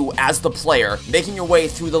of you, as the player, making your way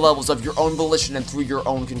through the levels of your own volition and through your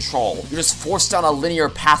own control. You're just forced down a linear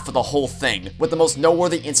path for the whole thing, with the most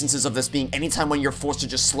noteworthy instances of this being anytime when you're forced to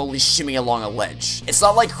just slowly shimmy along a ledge. It's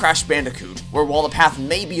not like Crash Bandicoot, where while the path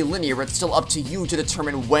may be linear, it's still up to you to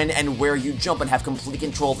determine when and where you jump and have complete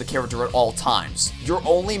control of the character at all times. Your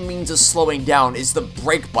only means of slowing down is the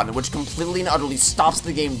brake button, which completely and utterly stops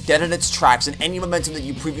the game dead in its tracks, and any momentum that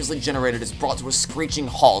you previously generated is brought to a screeching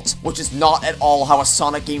halt, which is not at all how a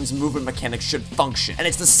Sonic game's movement mechanic should function. And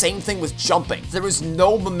it's the same thing with jumping. There is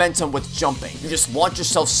no momentum with jumping. You just launch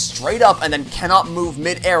yourself straight up and then cannot move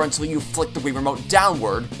mid-air until you flick the Wii Remote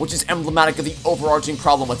downward, which is emblematic of the overarching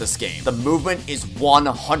problem with this game. The movement is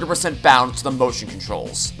 100% bound to the motion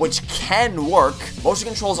controls, which can work. Motion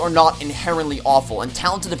controls are not inherently awful, and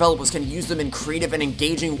talented developers can use them in creative and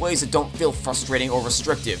engaging ways that don't feel frustrating or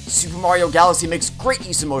restrictive. Super Mario Galaxy makes great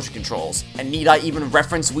use of motion controls, and need I even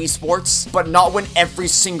reference Wii Sports? But not when every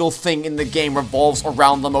single thing in the game revolves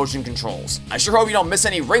around the motion controls. I sure hope you don't miss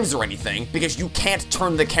any rings or anything, because you can't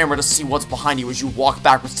turn the camera to see what's behind you as you walk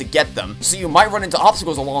backwards to get them, so you might run into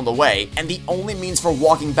obstacles along the way, and the only means for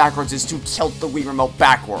walking backwards is to tilt the Wii Remote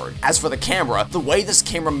backward. As for the camera, the way this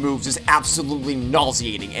camera moves is absolutely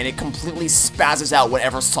nauseating, and it completely spazzes out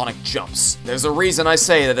whenever Sonic jumps. There's a reason I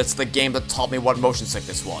say that it's the game that taught me what motion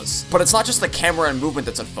sickness was. But it's not just the camera and movement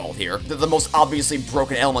that's at fault here. They're the most obviously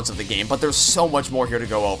broken elements of the game, but there's so much more here to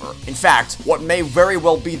go over. In fact, what may very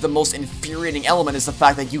well be the most infuriating element is the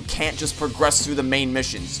fact that you can't just progress through the main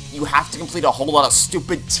missions. You have to complete a whole lot of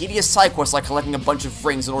stupid, tedious side quests like collecting a bunch of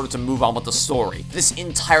rings in order to move on with the story. This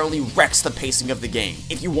entirely wrecks the pacing of the game.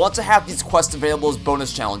 If you want to have these quests available as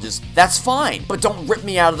bonus challenges, that's fine, but don't rip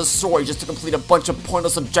me out of the story just to complete a bunch of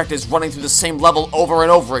pointless objectives running through the same level over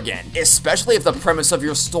and over again. Especially if the premise of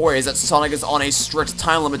your story is that Sonic is on a strict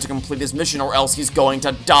time limit to complete his mission or else he's going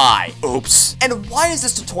to die. Oops. And why is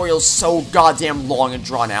this tutorial so goddamn long and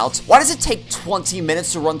drawn out? Why does it take 20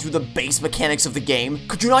 minutes to run through the base mechanics of the game?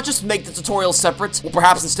 Could you not just make the tutorial separate? Well,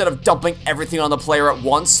 perhaps instead of dumping everything on the player at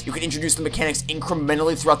once, you could introduce the mechanics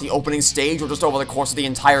incrementally throughout the opening stage or just over the course of the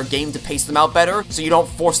entire game to pace them out better, so you don't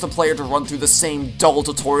force the player to run run through the same dull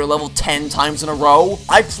tutorial level 10 times in a row?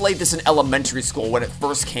 I played this in elementary school when it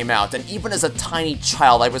first came out, and even as a tiny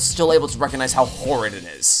child, I was still able to recognize how horrid it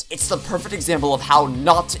is. It's the perfect example of how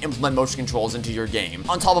not to implement motion controls into your game,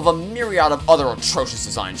 on top of a myriad of other atrocious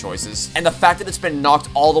design choices. And the fact that it's been knocked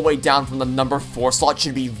all the way down from the number 4 slot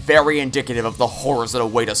should be very indicative of the horrors that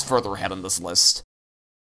await us further ahead on this list.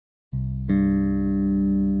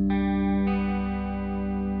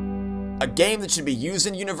 A game that should be used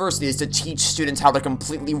in universities to teach students how to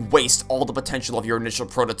completely waste all the potential of your initial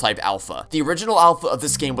prototype alpha. The original alpha of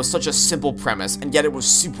this game was such a simple premise, and yet it was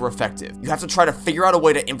super effective. You have to try to figure out a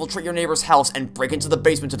way to infiltrate your neighbor's house and break into the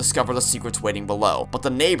basement to discover the secrets waiting below. But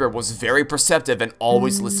the neighbor was very perceptive and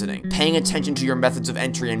always listening, paying attention to your methods of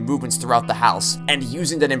entry and movements throughout the house, and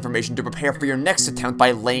using that information to prepare for your next attempt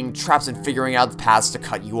by laying traps and figuring out paths to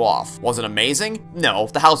cut you off. Was it amazing? No,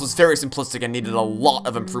 the house was very simplistic and needed a lot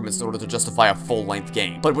of improvements in order to justify a full-length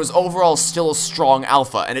game, but it was overall still a strong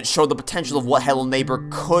alpha, and it showed the potential of what Hello Neighbor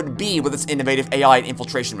could be with its innovative AI and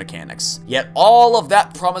infiltration mechanics. Yet all of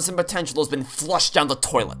that promise and potential has been flushed down the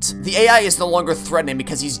toilet. The AI is no longer threatening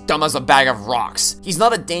because he's dumb as a bag of rocks. He's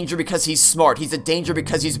not a danger because he's smart, he's a danger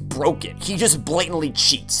because he's broken. He just blatantly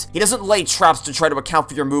cheats. He doesn't lay traps to try to account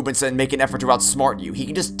for your movements and make an effort to outsmart you. He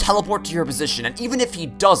can just teleport to your position, and even if he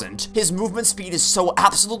doesn't, his movement speed is so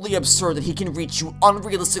absolutely absurd that he can reach you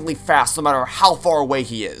unrealistically fast no matter how far away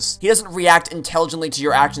he is. He doesn't react intelligently to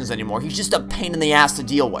your actions anymore, he's just a pain in the ass to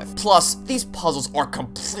deal with. Plus, these puzzles are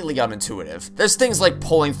completely unintuitive. There's things like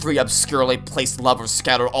pulling 3 obscurely placed levers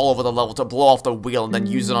scattered all over the level to blow off the wheel and then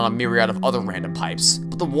use it on a myriad of other random pipes.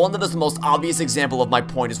 But the one that is the most obvious example of my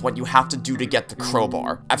point is what you have to do to get the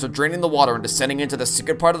crowbar. After draining the water and descending into the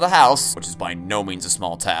secret part of the house, which is by no means a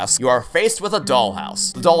small task, you are faced with a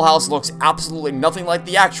dollhouse. The dollhouse looks absolutely nothing like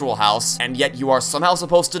the actual house, and yet you are somehow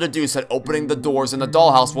supposed to deduce that opening the doors in the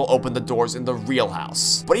dollhouse will open the doors in the real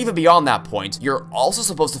house. But even beyond that point, you're also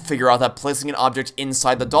supposed to figure out that placing an object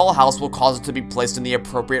inside the dollhouse will cause it to be placed in the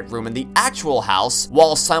appropriate room in the actual house,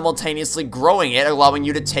 while simultaneously growing it, allowing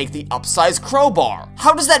you to take the upsized crowbar.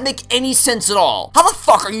 How does that make any sense at all? How the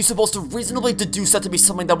fuck are you supposed to reasonably deduce that to be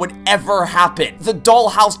something that would ever happen? The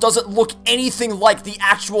dollhouse doesn't look anything like the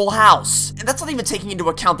actual house. And that's not even taking into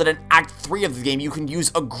account that in Act 3 of the game, you can use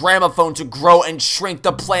a gramophone to grow and shrink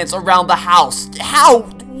the plants around the house. How?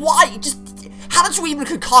 Why? How did you even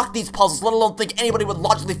concoct these puzzles, let alone think anybody would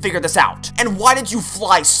logically figure this out? And why did you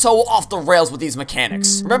fly so off the rails with these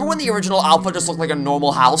mechanics? Remember when the original alpha just looked like a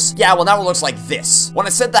normal house? Yeah, well now it looks like this. When I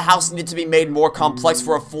said the house needed to be made more complex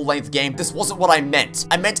for a full-length game, this wasn't what I meant.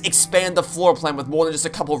 I meant expand the floor plan with more than just a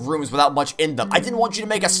couple of rooms without much in them. I didn't want you to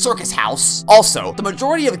make a circus house. Also, the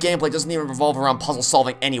majority of gameplay doesn't even revolve around puzzle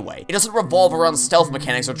solving anyway. It doesn't revolve around stealth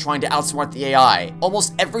mechanics or trying to outsmart the AI.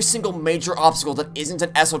 Almost every single major obstacle that isn't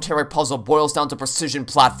an esoteric puzzle boils down to precision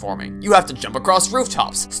platforming. You have to jump across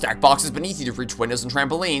rooftops, stack boxes beneath you to reach windows and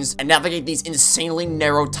trampolines, and navigate these insanely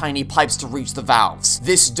narrow tiny pipes to reach the valves.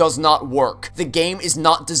 This does not work. The game is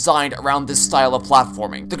not designed around this style of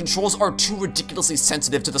platforming. The controls are too ridiculously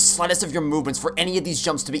sensitive to the slightest of your movements for any of these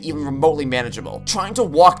jumps to be even remotely manageable. Trying to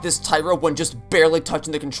walk this tightrope when just barely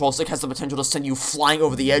touching the control stick has the potential to send you flying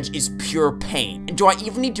over the edge is pure pain. And do I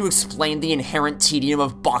even need to explain the inherent tedium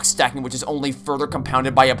of box stacking, which is only further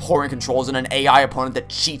compounded by abhorrent controls and an AI opponent that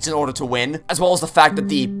cheats in order to win, as well as the fact that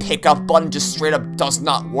the pickup button just straight up does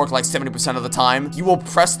not work like 70% of the time. You will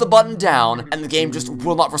press the button down, and the game just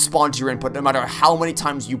will not respond to your input no matter how many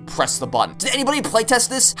times you press the button. Did anybody playtest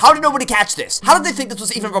this? How did nobody catch this? How did they think this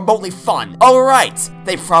was even remotely fun? Oh right,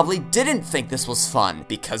 they probably didn't think this was fun,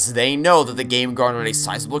 because they know that the game garnered a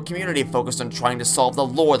sizable community focused on trying to solve the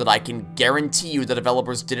lore that I can guarantee you the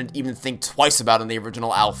developers didn't even think twice about in the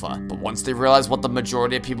original alpha. But once they realized what the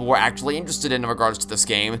majority of people were actually interested in regards to this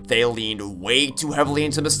game, they leaned way too heavily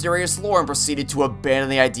into mysterious lore and proceeded to abandon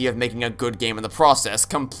the idea of making a good game in the process,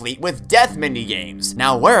 complete with death minigames.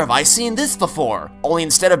 Now, where have I seen this before? Only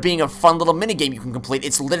instead of being a fun little minigame you can complete,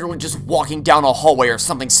 it's literally just walking down a hallway or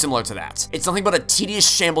something similar to that. It's nothing but a tedious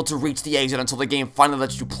shamble to reach the exit until the game finally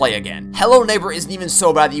lets you play again. Hello Neighbor isn't even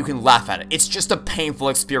so bad that you can laugh at it. It's just a painful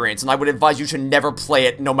experience, and I would advise you to never play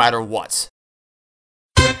it no matter what.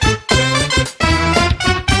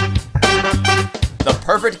 The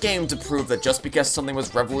perfect game to prove that just because something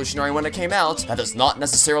was revolutionary when it came out, that does not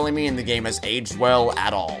necessarily mean the game has aged well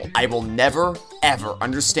at all. I will never, ever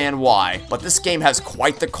understand why, but this game has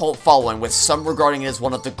quite the cult following, with some regarding it as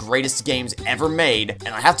one of the greatest games ever made, and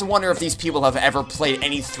I have to wonder if these people have ever played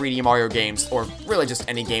any 3D Mario games, or really just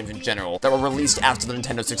any games in general, that were released after the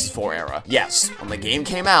Nintendo 64 era. Yes, when the game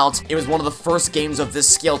came out, it was one of the first games of this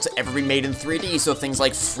scale to ever be made in 3D, so things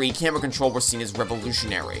like free camera control were seen as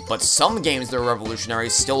revolutionary. But some games that are revolutionary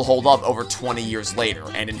still hold up over 20 years later,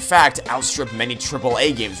 and in fact, outstrip many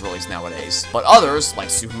AAA games released nowadays. But others, like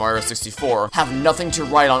Super Mario 64, have nothing to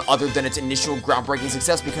write on other than its initial groundbreaking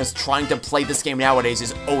success, because trying to play this game nowadays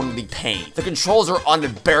is only pain. The controls are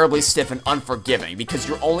unbearably stiff and unforgiving, because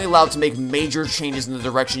you're only allowed to make major changes in the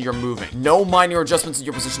direction you're moving. No minor adjustments in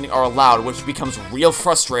your positioning are allowed, which becomes real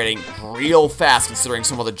frustrating real fast considering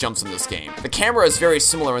some of the jumps in this game. The camera is very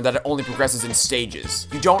similar in that it only progresses in stages.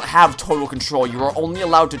 You don't have total control, you are only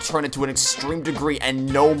allowed to turn it to an extreme degree,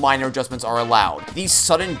 and no minor adjustments are allowed. These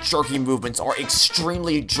sudden jerky movements are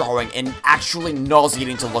extremely jarring and actually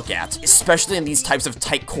nauseating to look at, especially in these types of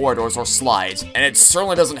tight corridors or slides, and it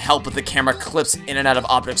certainly doesn't help that the camera clips in and out of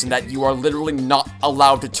objects and that you are literally not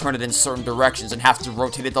allowed to turn it in certain directions and have to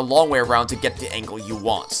rotate it the long way around to get the angle you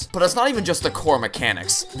want. But it's not even just the core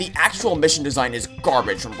mechanics. The actual mission design is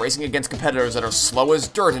garbage, from racing against competitors that are slow as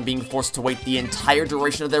dirt and being forced to wait the entire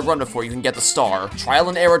duration of their run before you can get the star, trial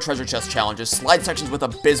and error treasure chest challenges, slide sections with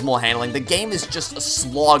abysmal handling. The game is just a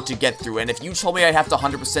slog to get through, and if you told me I'd have to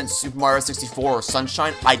 100% Super Mario 64 or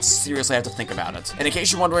Sunshine, I'd seriously have to think about it. And in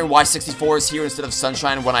case you're wondering why 64 is here instead of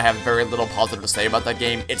Sunshine when I have very little positive to say about that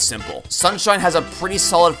game, it's simple. Sunshine has a pretty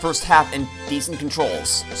solid first half and decent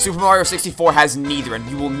controls. Super Mario 64 has neither, and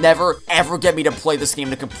you will never, ever get me to play this game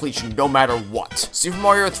to completion, no matter what. Super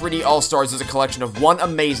Mario 3D All-Stars is a collection of one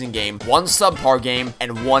amazing game, one subpar game,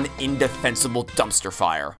 and one indefensible dumpster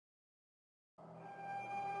fire.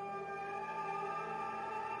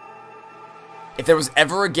 If there was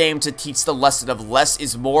ever a game to teach the lesson of less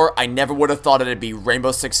is more, I never would have thought it'd be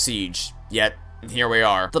Rainbow Six Siege. Yet, and here we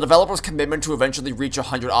are. The developer's commitment to eventually reach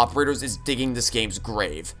 100 operators is digging this game's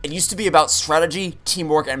grave. It used to be about strategy,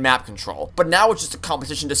 teamwork, and map control, but now it's just a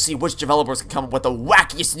competition to see which developers can come up with the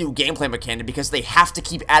wackiest new gameplay mechanic, because they have to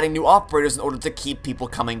keep adding new operators in order to keep people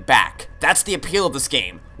coming back. That's the appeal of this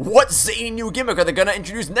game. What zany new gimmick are they gonna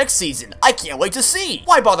introduce next season? I can't wait to see!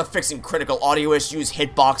 Why bother fixing critical audio issues,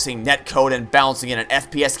 hitboxing, netcode, and balancing in an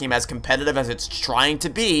FPS game as competitive as it's trying to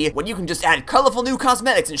be, when you can just add colorful new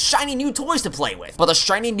cosmetics and shiny new toys to play with? But the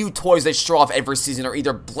shiny new toys they show off every season are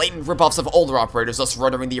either blatant ripoffs of older operators, thus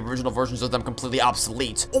rendering the original versions of them completely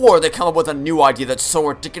obsolete, or they come up with a new idea that's so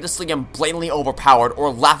ridiculously and blatantly overpowered,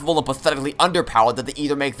 or laughable and pathetically underpowered, that they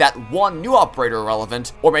either make that one new operator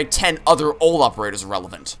irrelevant, or make 10 other old operators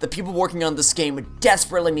irrelevant. The people working on this game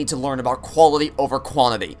desperately need to learn about quality over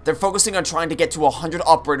quantity. They're focusing on trying to get to 100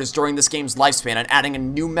 operators during this game's lifespan and adding a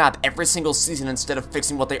new map every single season instead of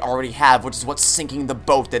fixing what they already have, which is what's sinking the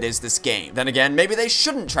boat that is this game. Then again, maybe they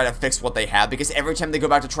shouldn't try to fix what they have, because every time they go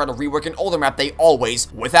back to try to rework an older map, they always,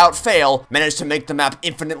 without fail, manage to make the map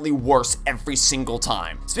infinitely worse every single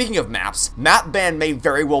time. Speaking of maps, map ban may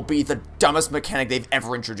very well be the dumbest mechanic they've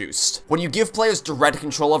ever introduced. When you give players direct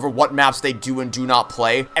control over what maps they do and do not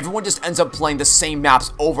play, everyone just ends up playing the same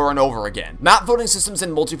maps over and over again. Map voting systems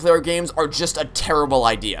in multiplayer games are just a terrible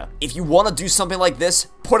idea. If you want to do something like this,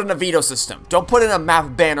 put in a veto system. Don't put in a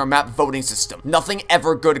map ban or map voting system. Nothing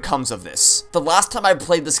ever good comes of this. The last time I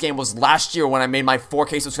played this game was last year when I made my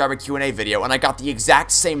 4K subscriber Q&A video, and I got the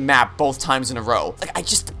exact same map both times in a row. Like, I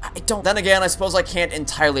don't. Then again, I suppose I can't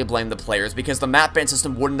entirely blame the players, because the map ban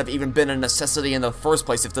system wouldn't have even been a necessity in the first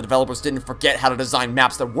place if the developers didn't forget how to design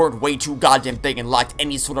maps that weren't way too goddamn big and lacked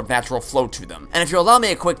any sort of natural flow to them. And if you'll allow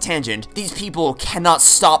me a quick tangent, these people cannot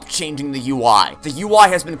stop changing the UI. The UI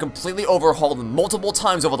has been completely overhauled multiple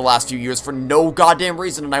times over the last few years for no goddamn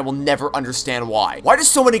reason, and I will never understand why. Why do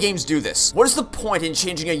so many games do this? What is the point in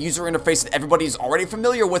changing a user interface that everybody is already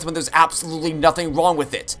familiar with when there's absolutely nothing wrong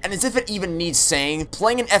with it? And as if it even needs saying,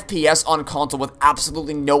 playing an FPS on console with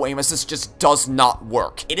absolutely no aim assist just does not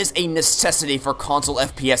work. It is a necessity for console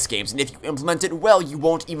FPS games, and if you implement it well, you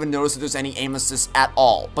won't even notice that there's any aim assist at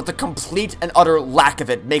all. But the complete and utter lack of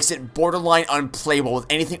it makes it borderline unplayable with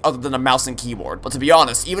anything other than a mouse and keyboard. But to be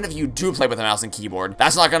honest, even if you do play with a mouse and keyboard,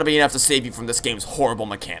 that's not going to be enough to save you from this game's horrible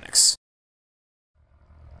mechanics.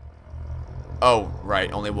 Oh,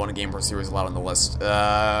 right, only one game per series allowed on the list.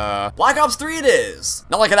 Black Ops 3 it is!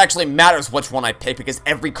 Not like it actually matters which one I pick, because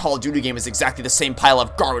every Call of Duty game is exactly the same pile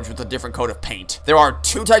of garbage with a different coat of paint. There are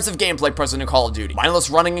two types of gameplay present in Call of Duty: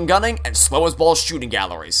 mindless running and gunning, and slow as balls shooting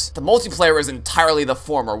galleries. The multiplayer is entirely the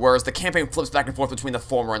former, whereas the campaign flips back and forth between the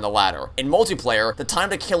former and the latter. In multiplayer, the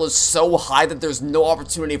time to kill is so high that there's no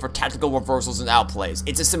opportunity for tactical reversals and outplays.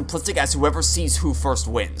 It's as simplistic as whoever sees who first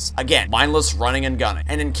wins. Again, mindless running and gunning.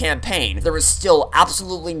 And in campaign, there is still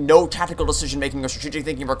absolutely no tactical decision making or strategic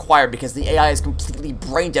thinking required because the AI is completely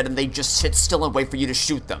brain dead and they just sit still and wait for you to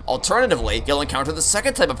shoot them. Alternatively, you'll encounter the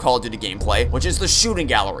second type of Call of Duty gameplay, which is the shooting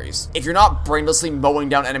galleries. If you're not brainlessly mowing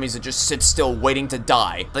down enemies that just sit still waiting to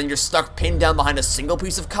die, then you're stuck pinned down behind a single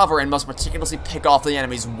piece of cover and must meticulously pick off the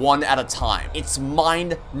enemies one at a time. It's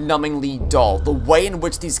mind-numbingly dull. The way in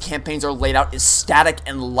which these campaigns are laid out is static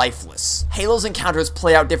and lifeless. Halo's encounters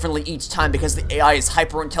play out differently each time because the AI is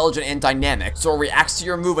hyper-intelligent and dynamic, so it reacts to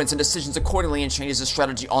your movements and decisions accordingly and changes the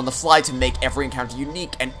strategy on the fly to make every encounter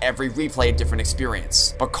unique and every replay a different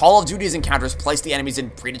experience. But Call of Duty's encounters place the enemies in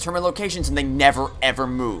predetermined locations and they never ever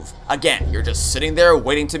move. Again, you're just sitting there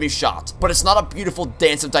waiting to be shot. But it's not a beautiful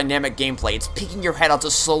dance of dynamic gameplay, it's peeking your head out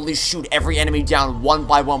to slowly shoot every enemy down one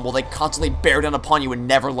by one while they constantly bear down upon you and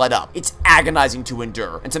never let up. It's agonizing to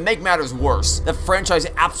endure. And to make matters worse, the franchise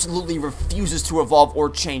absolutely refuses to evolve or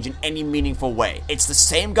change in any meaningful way. It's the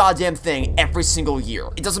same goddamn thing every single year.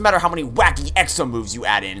 It doesn't matter how many wacky exo moves you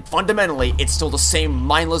add in. Fundamentally, it's still the same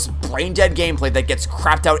mindless, brain-dead gameplay that gets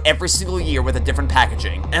crapped out every single year with a different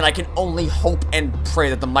packaging. And I can only hope and pray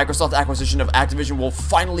that the Microsoft acquisition of Activision will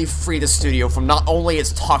finally free the studio from not only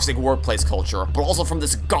its toxic workplace culture, but also from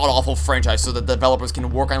this god-awful franchise so that developers can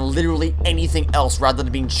work on literally anything else rather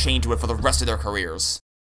than being chained to it for the rest of their careers.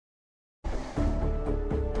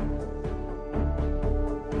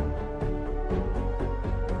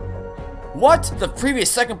 What? The previous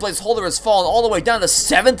second place holder has fallen all the way down to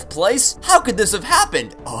 7th place? How could this have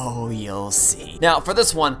happened? Oh, you'll see. Now, for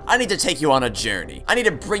this one, I need to take you on a journey. I need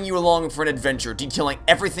to bring you along for an adventure detailing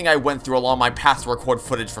everything I went through along my path to record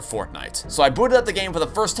footage for Fortnite. So I booted up the game for the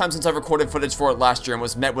first time since I recorded footage for it last year and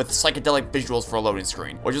was met with psychedelic visuals for a loading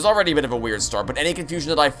screen, which is already a bit of a weird start, but any confusion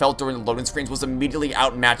that I felt during the loading screens was immediately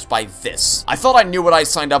outmatched by this. I thought I knew what I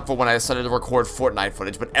signed up for when I decided to record Fortnite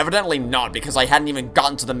footage, but evidently not, because I hadn't even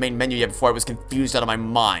gotten to the main menu yet before I was confused out of my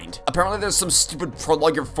mind. Apparently there's some stupid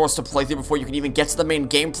prologue you're forced to play through before you can even get to the main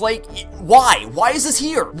gameplay. Why? Why is this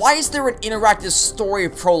here? Why is there an interactive story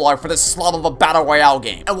prologue for this slob of a battle royale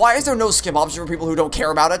game? And why is there no skip option for people who don't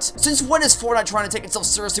care about it? Since when is Fortnite trying to take itself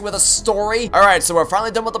seriously with a story? Alright, so we're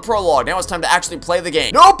finally done with the prologue. Now it's time to actually play the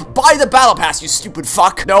game. Nope! Buy the battle pass, you stupid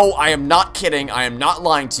fuck! No, I am not kidding. I am not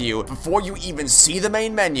lying to you. Before you even see the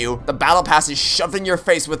main menu, the battle pass is shoved in your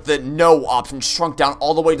face with the no option shrunk down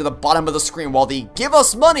all the way to the bottom of the screen while the give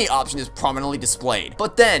us money option is prominently displayed.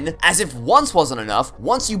 But then, as if once wasn't enough,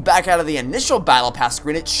 once you back out of the initial battle pass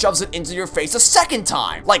screen, it shoves it into your face a second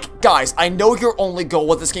time. Like, guys, I know your only goal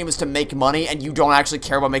with this game is to make money and you don't actually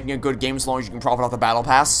care about making a good game as long as you can profit off the battle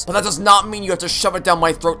pass, but that does not mean you have to shove it down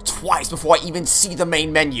my throat twice before I even see the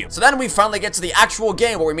main menu. So then we finally get to the actual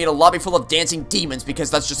game where we meet a lobby full of dancing demons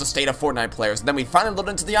because that's just a state of Fortnite players, and then we finally load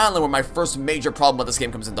into the island where my first major problem with this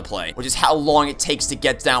game comes into play, which is how long it takes to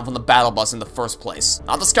get down from the battle bus in the first place.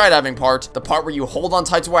 Not the skydiving part, the part where you hold on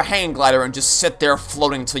tight to a hang glider and just sit there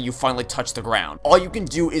floating until you finally touch the ground. All you can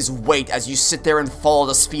do is wait as you sit there and fall at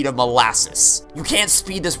the speed of molasses. You can't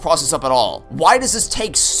speed this process up at all. Why does this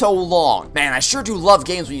take so long? Man, I sure do love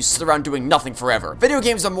games when you sit around doing nothing forever. Video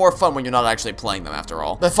games are more fun when you're not actually playing them after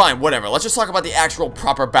all. But fine, whatever, let's just talk about the actual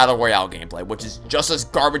proper Battle Royale gameplay, which is just as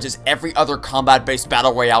garbage as every other combat-based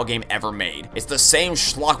Battle Royale game ever made. It's the same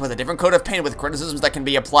schlock with a different coat of paint with criticisms that can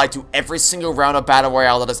be applied to every single round of Battle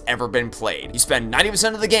Royale that has ever been played. You spend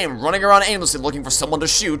 90% of the game running around aimlessly looking for someone to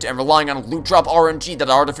shoot and relying on loot drop RNG that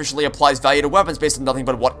artificially applies value to weapons based on nothing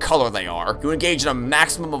but what color they are. You engage in a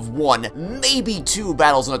maximum of 1, maybe 2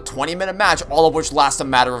 battles in a 20-minute match, all of which last a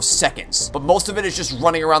matter of seconds. But most of it is just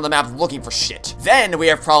running around the map looking for shit. Then we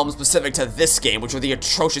have problems specific to this game, which are the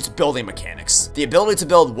atrocious building mechanics. The ability to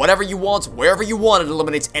build whatever you want, wherever you want, it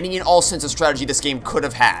eliminates any and all sense of strategy this game could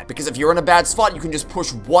have had. Because if you're in a bad spot, you can just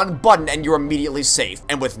push one button and you're immediately safe.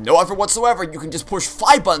 And with no effort whatsoever, you can just push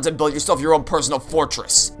 5 buttons and build yourself your own personal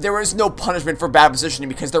fortress. There is no punishment for bad positioning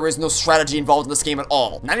because there is no strategy involved in this game at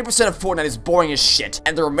all. 90% of Fortnite is boring as shit,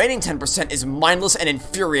 and the remaining 10% is mindless and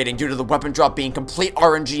infuriating due to the weapon drop being complete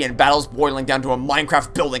RNG and battles boiling down to a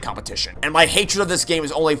Minecraft building competition. And my hatred of this game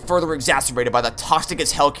is only further exacerbated by the toxic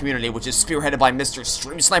as hell community, which is spearheaded by Mr.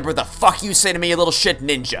 Stream Sniper, the fuck you say to me, you little shit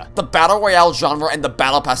ninja. The Battle Royale genre and the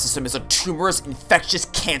Battle Pass system is a tumorous, infectious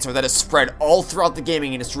cancer cancer that has spread all throughout the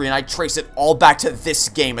gaming industry, and I trace it all back to this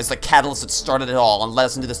game as the catalyst that started it all and led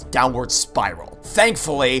us into this downward spiral.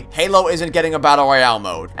 Thankfully, Halo isn't getting a Battle Royale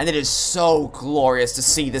mode, and it is so glorious to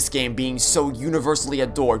see this game being so universally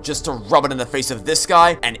adored just to rub it in the face of this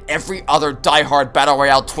guy and every other diehard Battle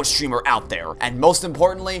Royale Twitch streamer out there. And most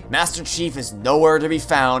importantly, Master Chief is nowhere to be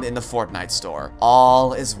found in the Fortnite store.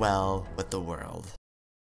 All is well with the world.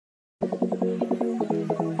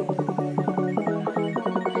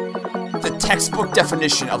 The textbook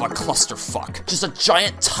definition of a clusterfuck. Just a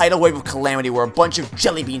giant tidal wave of calamity where a bunch of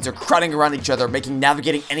jelly beans are crowding around each other, making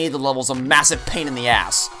navigating any of the levels a massive pain in the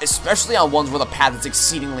ass, especially on ones where the path is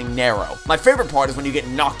exceedingly narrow. My favorite part is when you get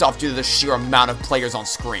knocked off due to the sheer amount of players on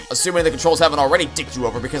screen, assuming the controls haven't already dicked you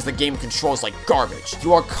over because the game controls like garbage.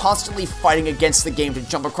 You are constantly fighting against the game to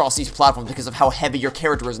jump across these platforms because of how heavy your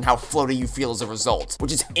character is and how floaty you feel as a result,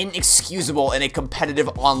 which is inexcusable in a competitive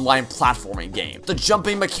online platforming game. The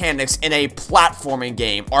jumping mechanics in a platforming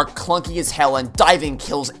game are clunky as hell, and diving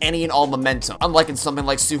kills any and all momentum, unlike in something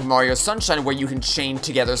like Super Mario Sunshine where you can chain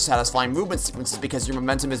together satisfying movement sequences because your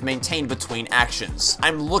momentum is maintained between actions.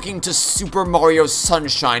 I'm looking to Super Mario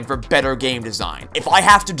Sunshine for better game design. If I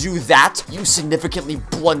have to do that, you significantly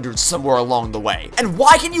blundered somewhere along the way. And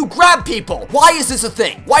why can you grab people? Why is this a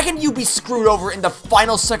thing? Why can you be screwed over in the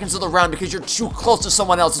final seconds of the round because you're too close to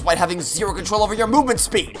someone else despite having zero control over your movement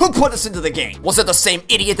speed? Who put this into the game? Was it the same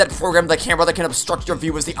idiot that programmed the camera that can obstruct your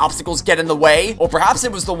view as the obstacles get in the way? Or perhaps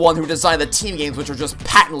it was the one who designed the team games, which are just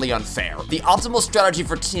patently unfair. The optimal strategy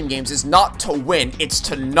for team games is not to win, it's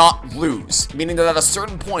to not lose. Meaning that at a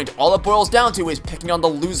certain point, all it boils down to is picking on the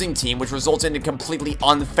losing team, which results in a completely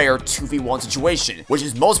unfair 2v1 situation, which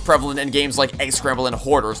is most prevalent in games like Egg Scramble and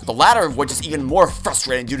Hoarders, the latter of which is even more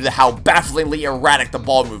frustrating due to how bafflingly erratic the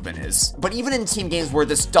ball movement is. But even in team games where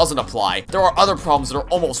this doesn't apply, there are other problems that are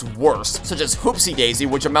almost worse, such as Hoopsie Daisy,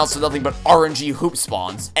 which amounts to nothing but RNG hoop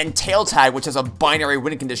spawns, and tail tag, which has a binary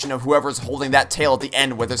win condition of whoever's holding that tail at the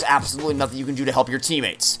end where there's absolutely nothing you can do to help your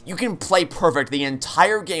teammates. You can play perfect the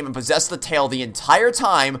entire game and possess the tail the entire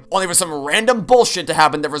time, only for some random bullshit to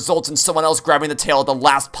happen that results in someone else grabbing the tail at the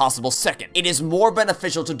last possible second. It is more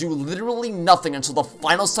beneficial to do literally nothing until the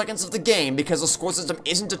final seconds of the game because the score system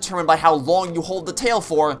isn't determined by how long you hold the tail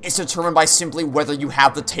for, it's determined by simply whether you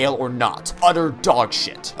have the tail or not. Utter dog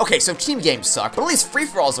shit. Okay, so team games suck, but at least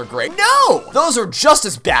free-for-alls are great. No! Those are just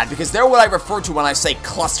as bad because they're what I refer to when I say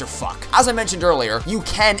clusterfuck. As I mentioned earlier, you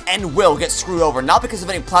can and will get screwed over not because of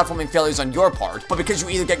any platforming failures on your part, but because you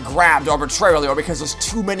either get grabbed arbitrarily or because there's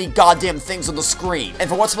too many goddamn things on the screen. And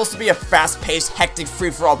for what's supposed to be a fast-paced, hectic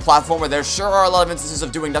free-for-all platformer, there sure are a lot of instances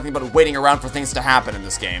of doing nothing but waiting around for things to happen in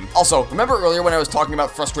this game. Also, remember earlier when I was talking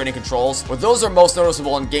about frustrating controls? Well, those are most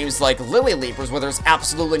noticeable in games like Lily Leapers, where there's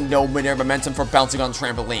absolutely no mid-air momentum for bouncing on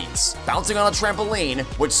trampolines. Bouncing on a trampoline,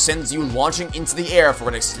 which sends you launching into the air for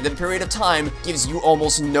an extended period of time, gives you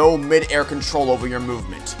almost no mid-air control over your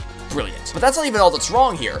movement. Brilliant. But that's not even all that's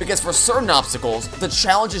wrong here, because for certain obstacles, the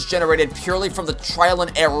challenge is generated purely from the trial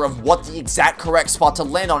and error of what the exact correct spot to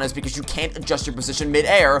land on is because you can't adjust your position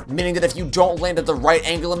mid-air, meaning that if you don't land at the right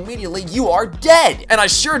angle immediately, you are dead. And I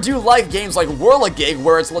sure do like games like Whirl-A-Gig,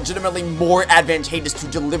 where it's legitimately more advantageous to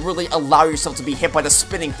deliberately allow yourself to be hit by the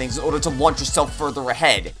spinning things in order to launch yourself further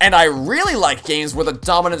ahead. And I really like games where the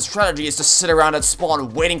dominant strategy is to sit around at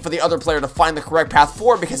spawn waiting for the other player to find the correct path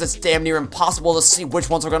forward because it's damn near impossible to see which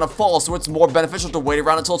ones are gonna fall, so it's more beneficial to wait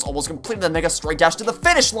around until it's almost completed than make a straight dash to the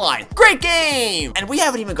finish line. Great game! And we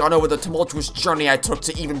haven't even gone over the tumultuous journey I took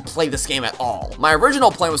to even play this game at all. My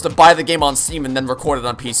original plan was to buy the game on Steam and then record it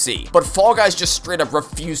on PC, but Fall Guys just straight up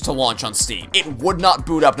refused to launch on Steam. It would not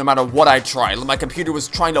boot up no matter what I tried. My computer was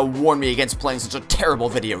trying to warn me against playing such a terrible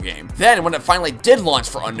video game. Then, when it finally did launch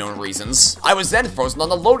for unknown reasons, I was then frozen on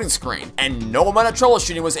the loading screen, and no amount of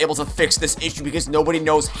troubleshooting was able to fix this issue because nobody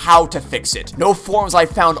knows how to fix it. No forums I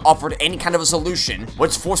found offered any kind of a solution,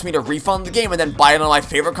 which forced me to refund the game and then buy it on my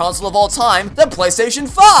favorite console of all time, the PlayStation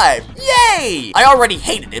 5! Yay! I already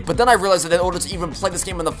hated it, but then I realized that in order to even play this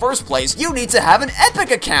game in the first place, you need to have an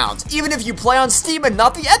Epic account, even if you play on Steam and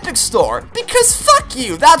not the Epic Store, because fuck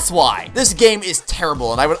you, that's why! This game is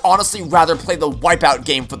terrible, and I would honestly rather play the Wipeout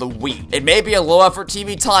game for the Wii. It may be a low-effort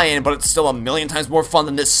TV tie-in, but it's still a million times more fun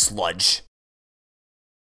than this sludge.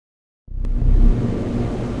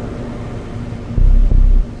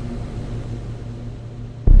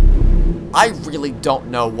 I really don't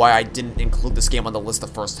know why I didn't include this game on the list the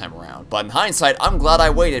first time around, but in hindsight, I'm glad I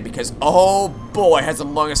waited because, oh boy, has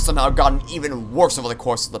Among Us somehow gotten even worse over the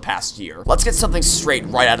course of the past year. Let's get something straight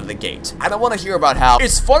right out of the gate. I don't want to hear about how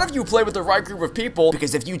it's fun if you play with the right group of people,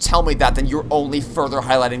 because if you tell me that, then you're only further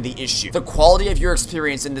highlighting the issue. The quality of your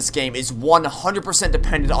experience in this game is 100%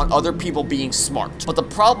 dependent on other people being smart. But the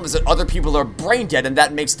problem is that other people are brain dead, and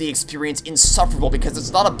that makes the experience insufferable, because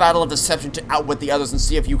it's not a battle of deception to outwit the others and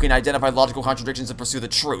see if you can identify logical contradictions and pursue the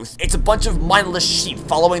truth. It's a bunch of mindless sheep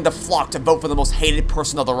following the flock to vote for the most hated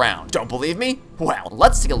person of the round. Don't believe me? Well,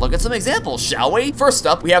 let's take a look at some examples, shall we? First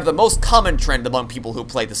up, we have the most common trend among people who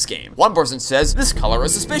play this game. One person says, this color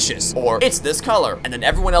is suspicious, or it's this color, and then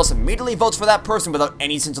everyone else immediately votes for that person without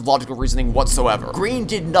any sense of logical reasoning whatsoever. Green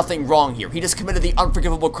did nothing wrong here. He just committed the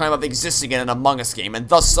unforgivable crime of existing in an Among Us game, and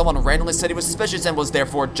thus someone randomly said he was suspicious and was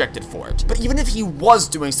therefore ejected for it. But even if he was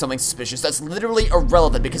doing something suspicious, that's literally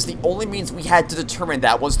irrelevant, because the only means we had to determine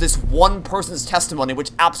that was this one person's testimony,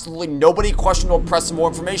 which absolutely nobody questioned or pressed for more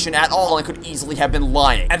information at all and could easily have been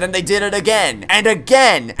lying. And then they did it again, and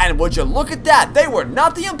again, and would you look at that, they were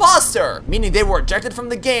not the imposter! Meaning they were ejected from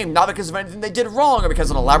the game, not because of anything they did wrong, or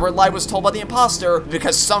because an elaborate lie was told by the imposter, but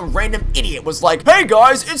because some random idiot was like, hey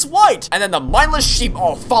guys, it's white! And then the mindless sheep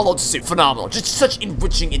all followed suit. Phenomenal. Just such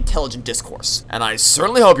enriching, intelligent discourse. And I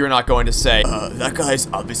certainly hope you're not going to say, that guy's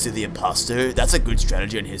obviously the imposter. That's a good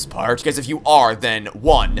strategy on his part. Because if you are, then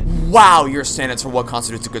 1, wow, your standards for what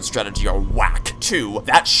constitutes a good strategy are whack. 2,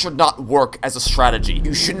 that should not work as a strategy.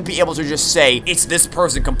 You shouldn't be able to just say, it's this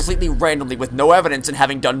person completely randomly with no evidence and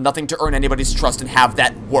having done nothing to earn anybody's trust and have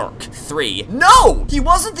that work. 3, no! He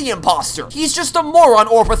wasn't the imposter! He's just a moron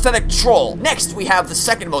or pathetic troll. Next, we have the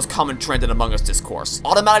second most common trend in Among Us discourse.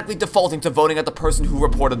 Automatically defaulting to voting at the person who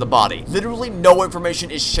reported the body. Literally no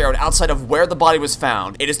information is shared outside of where the body was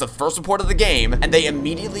found. It is the first report of the game, and they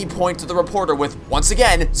immediately point to the reporter with, once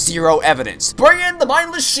again, zero evidence. Bring in the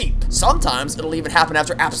mindless sheep! Sometimes it'll even happen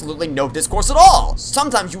after absolutely no discourse at all.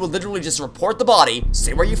 Sometimes you will literally just report the body,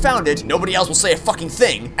 say where you found it, nobody else will say a fucking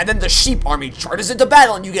thing, and then the sheep army charges into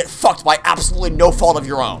battle and you get fucked by absolutely no fault of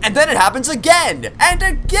your own. And then it happens again, and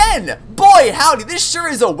again! Boy howdy, this sure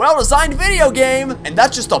is a well-designed video game! And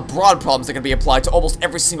that's just the broad problems that can be applied to almost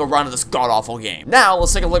every single round of this god-awful game. Now,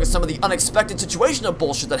 let's take a look at some of the unexpected situational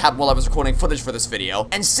bullshit that happened while I was recording footage for this video,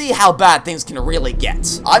 and see how bad things can really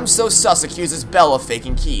get. I'm So Sus accuses Belle of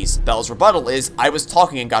faking keys. Belle's rebuttal is, I was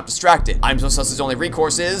talking and got distracted. I'm So Sus's only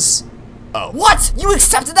recourse is... oh. What? You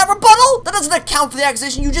accepted that rebuttal? That doesn't account for the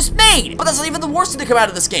accusation you just made! But that's not even the worst thing to come out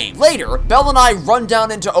of this game. Later, Belle and I run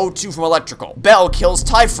down into O2 from electrical. Belle kills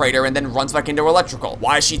TIE Freighter and then runs back into electrical.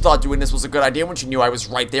 Why she thought doing this was a good idea when she knew I was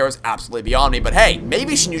right there is absolutely beyond me, but hey,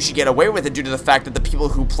 maybe she knew she'd get away with it due to the fact that the people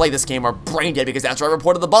who play this game are brain dead, because after I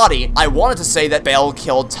reported the body, I wanted to say that Belle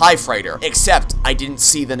killed TIE Freighter, except I didn't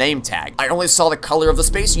see the name tag. I only saw the color of the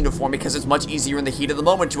space uniform because it's much easier in the heat of the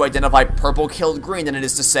moment to identify purple killed green than it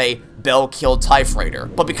is to say Belle killed TIE Freighter.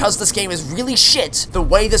 But because this game is really shit, the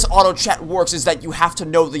way this auto chat works is that you have to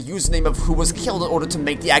know the username of who was killed in order to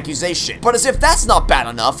make the accusation. But as if that's not bad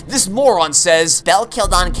enough, this moron says, Belle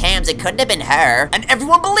killed on cams, it couldn't have been her. And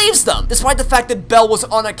everyone believes them, despite the fact that Belle was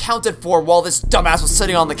unaccounted for while this dumbass was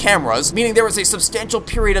sitting on the cameras, meaning there was a substantial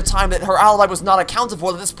period of time that her alibi was not accounted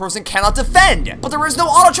for that this person cannot defend. But there is no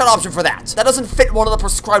auto chat option for that. That doesn't fit one of the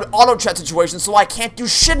prescribed auto chat situations, so I can't do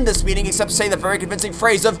shit in this meeting except say the very convincing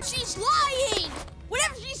phrase of, she's lying!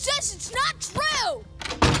 Whatever she says, it's not true!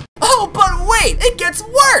 oh, but wait, it gets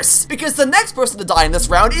worse! Because the next person to die in this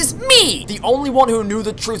round is me! The only one who knew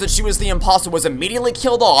the truth that she was the imposter was immediately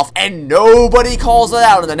killed off, and nobody calls it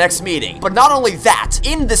out in the next meeting. But not only that,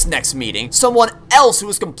 in this next meeting, someone else who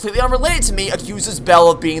is completely unrelated to me accuses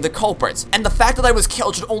Belle of being the culprit. And the fact that I was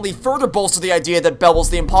killed should only further bolster the idea that Belle was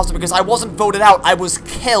the imposter, because I wasn't voted out, I was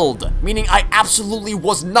killed. Meaning I absolutely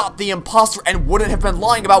was not the imposter and wouldn't have been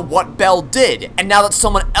lying about what Belle did. And now that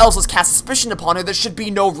someone else has cast suspicion upon her, there should be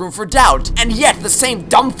no room for doubt. And yet, the same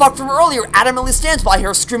dumb fuck from earlier adamantly stands by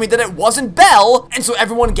her screaming that it wasn't Belle, and so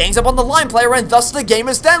everyone gangs up on the line player and thus the game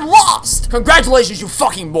is then lost! Congratulations, you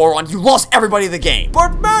fucking moron, you lost everybody in the game.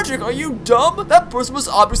 But Magic, are you dumb? That person was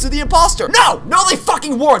obviously the imposter. No, they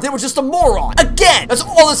fucking weren't, they were just a moron. Again, that's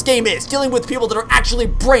all this game is, dealing with people that are actually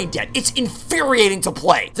brain dead. It's infuriating to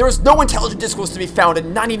play. There is no intelligent discourse to be found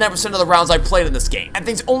in 99% of the rounds I've played in this game, and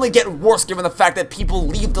things only get worse given the fact that people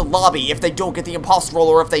leave the lobby if they don't get the imposter role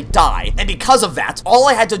or if they die die. And because of that, all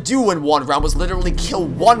I had to do in one round was literally kill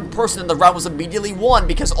one person and the round was immediately won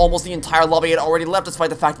because almost the entire lobby had already left despite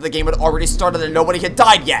the fact that the game had already started and nobody had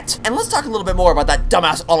died yet. And let's talk a little bit more about that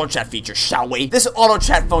dumbass auto chat feature, shall we? This auto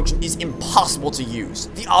chat function is impossible to use.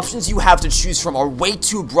 The options you have to choose from are way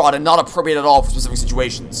too broad and not appropriate at all for specific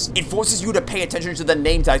situations. It forces you to pay attention to the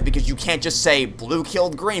name tags because you can't just say blue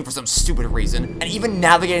killed green for some stupid reason, and even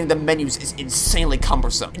navigating the menus is insanely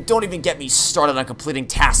cumbersome. And don't even get me started on completing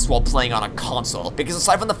tasks while playing on a console, because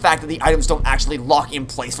aside from the fact that the items don't actually lock in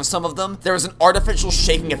place for some of them, there is an artificial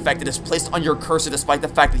shaking effect that is placed on your cursor despite the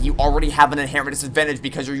fact that you already have an inherent disadvantage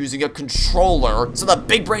because you're using a controller. So the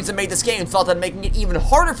big brains that made this game thought that making it even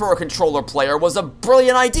harder for a controller player was a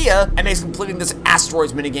brilliant idea, and makes completing this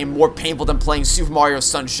Asteroids minigame more painful than playing Super Mario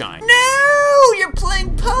Sunshine. No, you're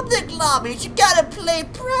playing public lobbies. You gotta play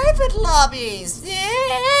private lobbies.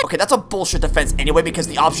 Okay, that's a bullshit defense anyway because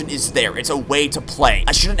the option is there. It's a way to play.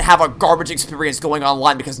 I shouldn't have a garbage experience going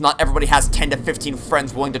online because not everybody has 10 to 15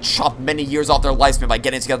 friends willing to chop many years off their lifespan by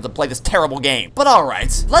getting together to play this terrible game. But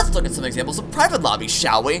alright, let's look at some examples of private lobbies,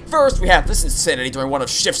 shall we? First, we have this insanity during one of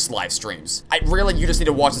Shift's live streams. You just need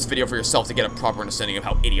to watch this video for yourself to get a proper understanding of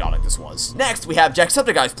how idiotic this was. Next, we have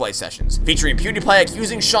Jacksepticeye's play sessions, featuring PewDiePie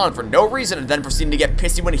accusing Sean for no reason and then proceeding to get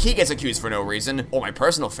pissy when he gets accused for no reason, or my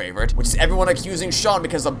personal favorite, which is everyone accusing Sean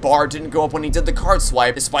because the bar didn't go up when he did the card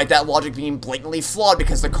swipe, despite that logic being blatantly flawed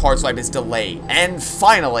because the card swipe is delayed. And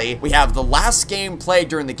finally, we have the last game played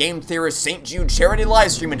during the Game Theorist St. Jude charity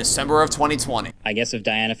livestream in December of 2020. I guess if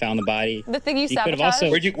Diana found the body, the thing you could have sabotaged.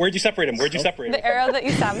 also. Where'd you separate him? Where'd you separate him? The arrow that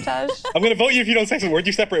you sabotaged. I'm gonna vote you if you don't sex him. Where'd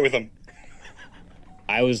you separate with him?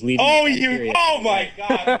 I was leaving. Oh, you! Oh my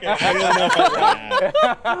God! Okay. I don't know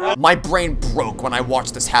if I My brain broke when I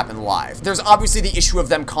watched this happen live. There's obviously the issue of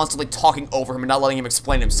them constantly talking over him and not letting him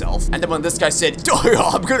explain himself. And then when this guy said,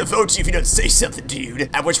 "Oh, I'm gonna vote you if you don't say something, dude,"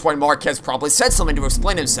 at which point Marquez probably said something to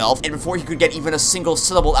explain himself, and before he could get even a single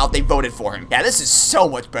syllable out, they voted for him. Yeah, this is so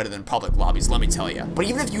much better than public lobbies, let me tell you. But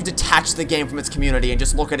even if you detach the game from its community and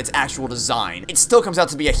just look at its actual design, it still comes out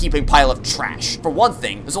to be a heaping pile of trash. For one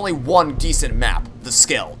thing, there's only one decent map, the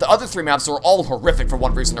Skill. The other three maps are all horrific for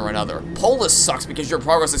one reason or another. Polis sucks because your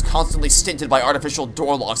progress is constantly stinted by artificial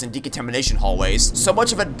door locks and decontamination hallways. So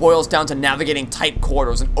much of it boils down to navigating tight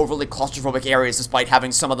corridors and overly claustrophobic areas despite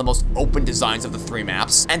having some of the most open designs of the three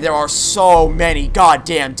maps. And there are so many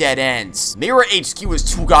goddamn dead ends. Mirror HQ is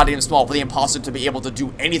too goddamn small for the imposter to be able to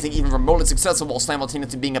do anything even remotely successfful while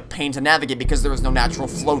simultaneously being a pain to navigate because there is no natural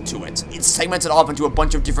flow to it. It's segmented off into a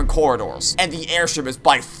bunch of different corridors. And the airship is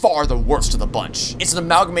by far the worst of the bunch. It's an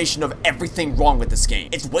amalgamation of everything wrong with this game.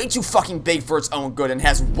 It's way too fucking big for its own good and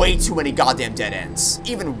has way too many goddamn dead ends.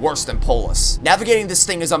 Even worse than Polis. Navigating this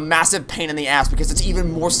thing is a massive pain in the ass because it's even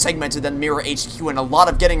more segmented than Mirror HQ, and a lot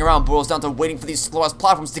of getting around boils down to waiting for these slow-ass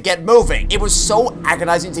platforms to get moving. It was so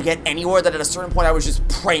agonizing to get anywhere that at a certain point I was just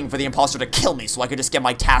praying for the imposter to kill me so I could just get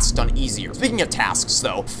my tasks done easier. Speaking of tasks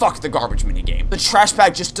though, fuck the garbage minigame. The trash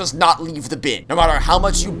bag just does not leave the bin. No matter how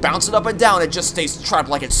much you bounce it up and down, it just stays trapped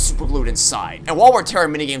like it's super glued inside. And while we're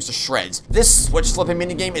tearing minigames to shreds, this switch flipping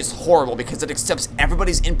minigame is horrible because it accepts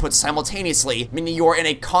everybody's input simultaneously, meaning you're in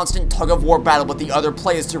a constant tug-of-war battle with the other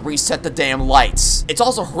players to reset the damn lights. It's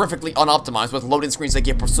also horrifically unoptimized with loading screens that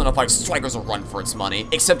give Persona 5 Strikers a run for its money,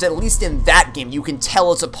 except at least in that game you can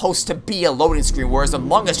tell it's supposed to be a loading screen, whereas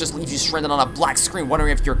Among Us just leaves you stranded on a black screen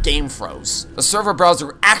wondering if your game froze. The server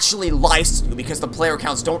browser actually lies to you because the player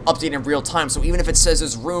counts don't update in real time, so even if it says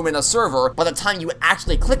there's room in a server, by the time you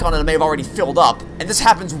actually click on it, it may have already filled up. And this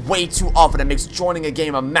happens way too often and makes joining a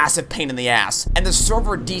game a massive pain in the ass. And the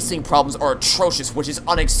server desync problems are atrocious, which is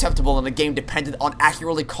unacceptable in a game dependent on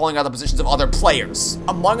accurately calling out the positions of other players.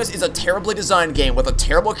 Among Us is a terribly designed game with a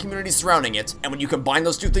terrible community surrounding it, and when you combine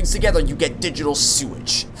those two things together, you get digital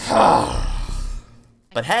sewage.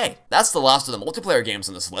 But hey, that's the last of the multiplayer games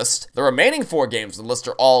on this list. The remaining 4 games on the list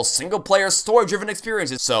are all single-player, story-driven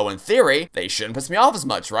experiences, so in theory, they shouldn't piss me off as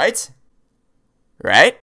much, right?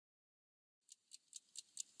 Right?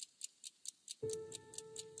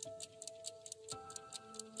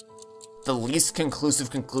 The least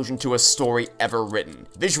conclusive conclusion to a story ever written.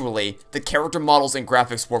 Visually, the character models and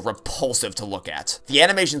graphics were repulsive to look at. The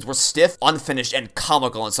animations were stiff, unfinished, and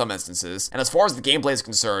comical in some instances, and as far as the gameplay is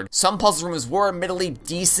concerned, some puzzle rooms were admittedly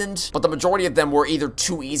decent, but the majority of them were either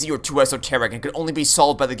too easy or too esoteric and could only be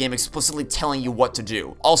solved by the game explicitly telling you what to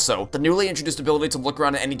do. Also, the newly introduced ability to look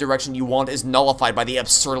around in any direction you want is nullified by the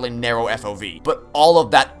absurdly narrow FOV. But all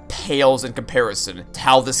of that pales in comparison to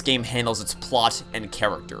how this game handles its plot and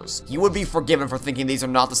characters. You would would be forgiven for thinking these are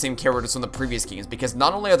not the same characters from the previous games, because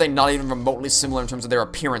not only are they not even remotely similar in terms of their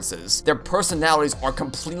appearances, their personalities are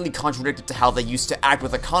completely contradicted to how they used to act,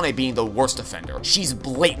 with Akane being the worst offender. She's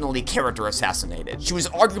blatantly character assassinated. She was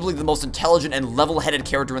arguably the most intelligent and level-headed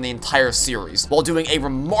character in the entire series, while doing a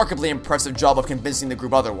remarkably impressive job of convincing the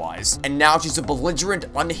group otherwise. And now she's a belligerent,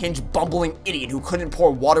 unhinged, bumbling idiot who couldn't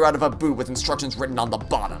pour water out of a boot with instructions written on the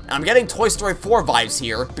bottom. And I'm getting Toy Story 4 vibes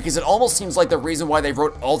here, because it almost seems like the reason why they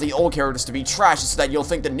wrote all the old characters to be trash is so that you'll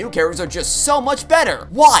think the new characters are just so much better.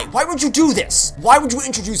 Why? Why would you do this? Why would you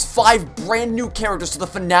introduce 5 brand new characters to the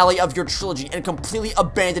finale of your trilogy and completely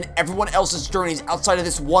abandon everyone else's journeys outside of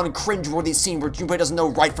this one cringe-worthy scene where Junpei doesn't know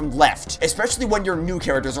right from left? Especially when your new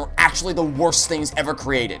characters are actually the worst things ever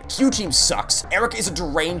created. Q-Team sucks. Eric is a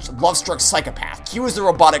deranged, love-struck psychopath. Q is the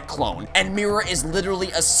robotic clone. And Mira is literally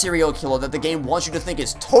a serial killer that the game wants you to think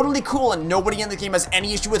is totally cool and nobody in the game has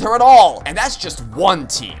any issue with her at all. And that's just one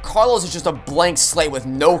team. Carlos is just a blank slate with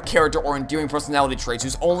no character or endearing personality traits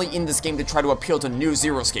who's only in this game to try to appeal to new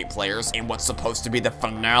Zero Escape players in what's supposed to be the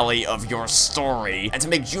finale of your story, and to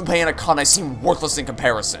make Junpei and Akane seem worthless in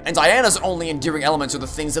comparison. And Diana's only endearing elements are the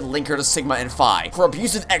things that link her to Sigma and Phi. Her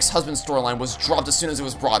abusive ex-husband storyline was dropped as soon as it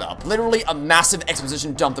was brought up. Literally a massive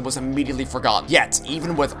exposition dump that was immediately forgotten. Yet,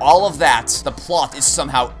 even with all of that, the plot is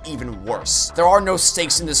somehow even worse. There are no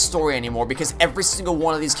stakes in this story anymore because every single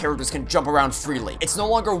one of these characters can jump around freely. It's no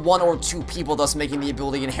longer 1 or 2 people, thus making the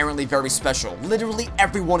ability inherently very special. Literally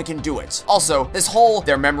everyone can do it. Also, this whole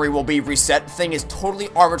their memory will be reset thing is totally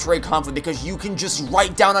arbitrary conflict because you can just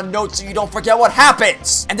write down a note so you don't forget what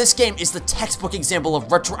happens! And this game is the textbook example of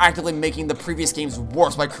retroactively making the previous games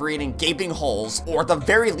worse by creating gaping holes, or at the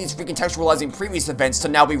very least recontextualizing previous events to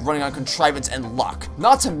now be running on contrivance and luck.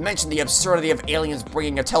 Not to mention the absurdity of aliens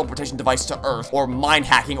bringing a teleportation device to Earth, or mind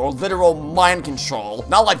hacking, or literal mind control.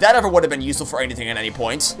 Not like that ever would have been useful for anything at any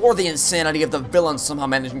point. Or the insanity of the villain somehow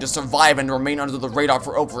managing to survive and remain under the radar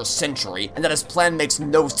for over a century, and that his plan makes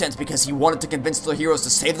no sense because he wanted to convince the heroes to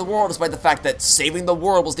save the world despite the fact that saving the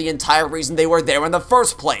world was the entire reason they were there in the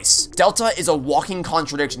first place. Delta is a walking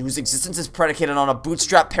contradiction whose existence is predicated on a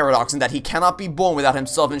bootstrap paradox in that he cannot be born without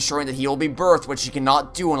himself ensuring that he will be birthed, which he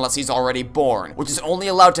cannot do unless he's already born, which is only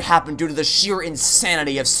allowed to happen due to the sheer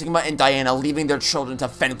insanity of Sigma and Diana leaving their children to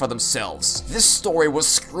fend for themselves. This story was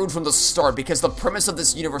screwed from the start because the premise of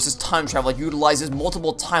this universe is time travel that utilizes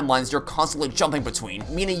multiple timelines you're constantly jumping between,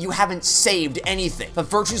 meaning you haven't saved anything. The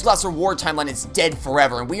Virtue's Last Reward timeline is dead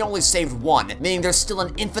forever, and we only saved 1, meaning there's still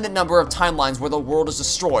an infinite number of timelines where the world is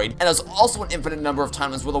destroyed, and there's also an infinite number of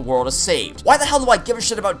timelines where the world is saved. Why the hell do I give a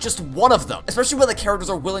shit about just one of them? Especially when the characters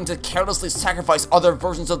are willing to carelessly sacrifice other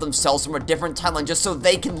versions of themselves from a different timeline just so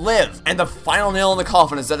they can live. And the final nail in the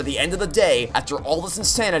coffin is that at the end of the day, after all this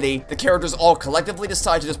insanity, the characters all collectively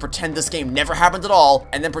decide to just pretend this game never happened at all,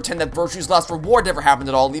 and then pretend that Virtue's Last Reward never happened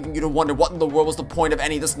at all, leaving you to wonder what in the world was the point of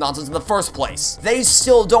any of this nonsense in the first place. They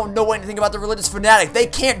still don't know anything about the religious fanatic. They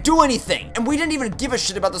can't do anything. And we didn't even give a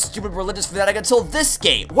shit about the stupid religious fanatic until this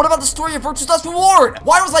game. What about the story of Virtue's Last Reward?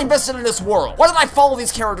 Why was I invested in this world? Why did I follow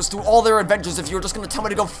these characters through all their adventures if you were just gonna tell me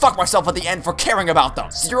to go fuck myself at the end for caring about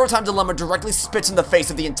them? Zero Time Dilemma directly spits in the face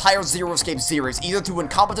of the entire Zero Escape series, either through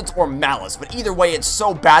incompetence or malice, but either way, it's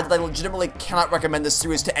so bad that I legitimately cannot recommend this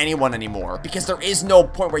series to anyone anymore, because there is no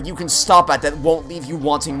point where you can stop at that won't leave you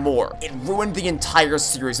wanting more. It ruined the entire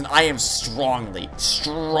series, and I am strongly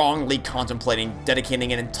contemplating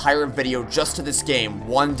dedicating an entire video just to this game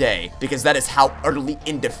one day, because that is how utterly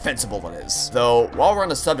indefensible it is. Though, while we're on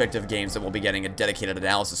the subject of games that will be getting a dedicated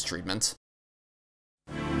analysis treatment,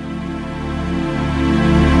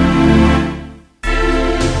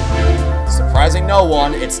 surprising no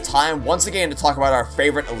one, it's time once again to talk about our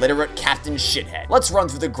favorite illiterate Captain Shithead. Let's run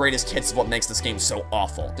through the greatest hits of what makes this game so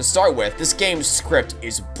awful. To start with, this game's script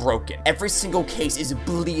is broken. Every single case is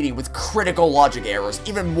bleeding with critical logic errors,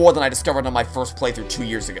 even more than I discovered on my first playthrough 2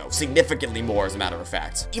 years ago. Significantly more, as a matter of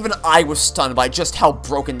fact. Even I was stunned by just how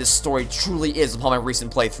broken this story truly is upon my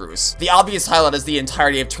recent playthroughs. The obvious highlight is the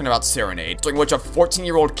entirety of Turnabout Serenade, during which a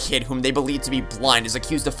 14-year-old kid whom they believe to be blind is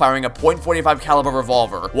accused of firing a .45 caliber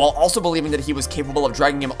revolver, while also believing that he was capable of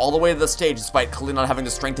dragging him all the way to the stage despite clearly not having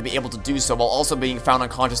the strength to be able to do so, while also being found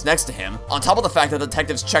unconscious next to him. On top of the fact that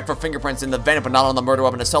detectives check for fingerprints in the vent but not on the murder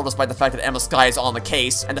weapon itself, despite the fact that Emma Skye is on the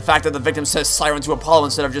case, and the fact that the victim says siren to Apollo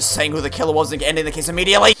instead of just saying who the killer was and ending the case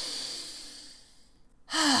immediately.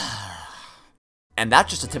 And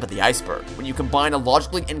that's just the tip of the iceberg. When you combine a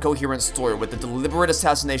logically incoherent story with the deliberate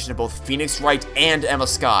assassination of both Phoenix Wright and Emma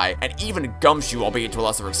Skye, and even Gumshoe, albeit to a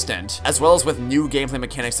lesser extent, as well as with new gameplay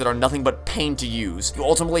mechanics that are nothing but pain to use, you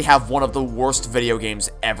ultimately have one of the worst video games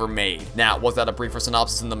ever made. Now, was that a briefer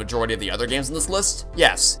synopsis than the majority of the other games on this list?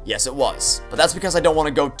 Yes. Yes, it was. But that's because I don't want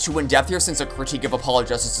to go too in-depth here, since a critique of Apollo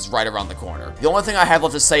Justice is right around the corner. The only thing I have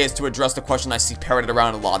left to say is to address the question I see parroted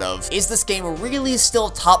around a lot of, is this game really still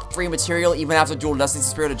top 3 material even after Dual Destiny's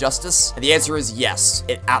Spirit of Justice? And the answer is yes,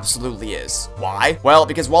 it absolutely is. Why? Well,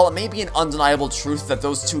 because while it may be an undeniable truth that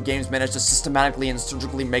those two games managed to systematically and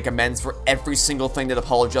surgically make amends for every single thing that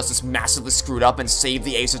Apollo Justice massively screwed up and saved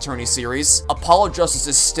the Ace Attorney series, Apollo Justice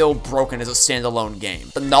is still broken as a standalone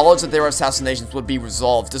game. The knowledge that their assassinations would be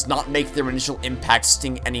resolved does not make their initial impact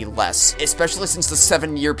sting any less, especially since the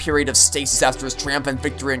 7-year period of stasis after his triumphant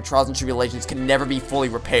victory and trials and tribulations can never be fully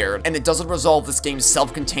repaired, and it doesn't resolve this game's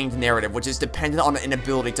self-contained narrative, which is dependent on an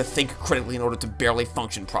inability to think critically in order to barely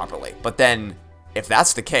function properly. But then, if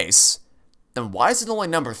that's the case, then why is it only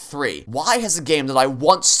number 3? Why has a game that I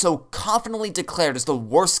once so confidently declared as the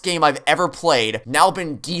worst game I've ever played now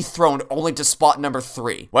been dethroned only to spot number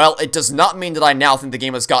 3? Well, it does not mean that I now think the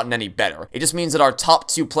game has gotten any better. It just means that our top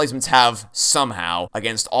 2 placements have, somehow,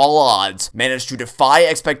 against all odds, managed to defy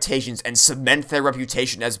expectations and cement their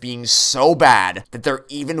reputation as being so bad that they're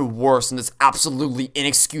even worse than this absolutely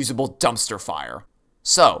inexcusable dumpster fire.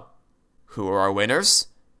 So, who are our winners?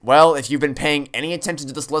 Well, if you've been paying any attention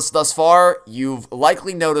to this list thus far, you've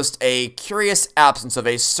likely noticed a curious absence of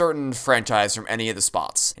a certain franchise from any of the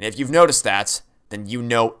spots. And if you've noticed that, then you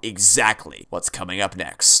know exactly what's coming up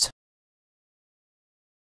next.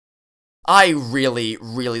 I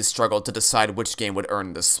really struggled to decide which game would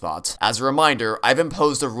earn this spot. As a reminder, I've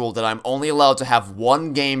imposed a rule that I'm only allowed to have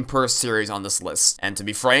 1 game per series on this list. And to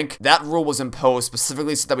be frank, that rule was imposed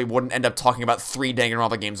specifically so that we wouldn't end up talking about 3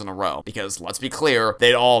 Danganronpa games in a row. Because, let's be clear,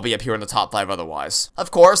 they'd all be up here in the top 5 otherwise.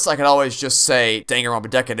 Of course, I could always just say Danganronpa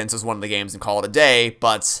Decadence is one of the games and call it a day,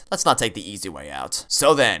 but let's not take the easy way out.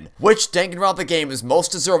 So then, which Danganronpa game is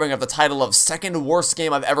most deserving of the title of second worst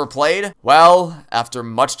game I've ever played? Well, after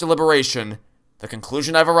much deliberation, the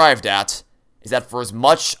conclusion I've arrived at is that for as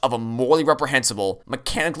much of a morally reprehensible,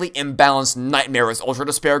 mechanically imbalanced nightmare as Ultra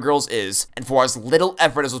Despair Girls is, and for as little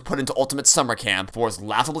effort as was put into Ultimate Summer Camp, for as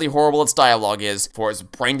laughably horrible its dialogue is, for as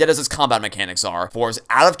brain-dead as its combat mechanics are, for as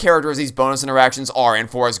out-of-character as these bonus interactions are, and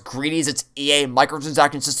for as greedy as its EA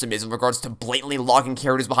microtransaction system is in regards to blatantly locking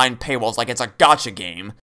characters behind paywalls like it's a gacha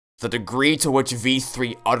game, the degree to which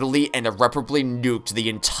V3 utterly and irreparably nuked the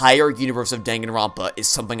entire universe of Danganronpa is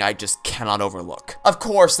something I just cannot overlook. Of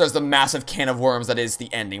course, there's the massive can of worms that is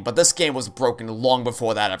the ending, but this game was broken long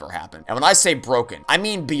before that ever happened. And when I say broken, I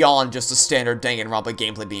mean beyond just the standard Danganronpa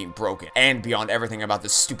gameplay being broken, and beyond everything about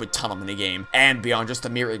this stupid tunnel minigame, and beyond just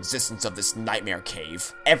the mere existence of this nightmare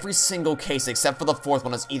cave. Every single case except for the 4th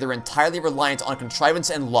one is either entirely reliant on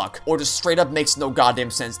contrivance and luck, or just straight up makes no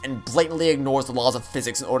goddamn sense and blatantly ignores the laws of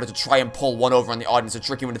physics in order to try and pull one over on the audience to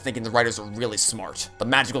trick you into thinking the writers are really smart. The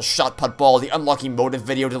magical shot put ball, the unlucky motive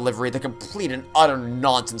video delivery, the complete and utter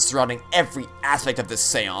nonsense surrounding every aspect of this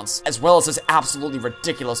seance, as well as this absolutely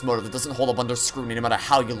ridiculous motive that doesn't hold up under scrutiny no matter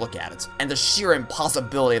how you look at it, and the sheer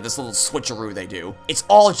impossibility of this little switcheroo they do. It's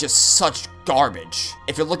all just such garbage.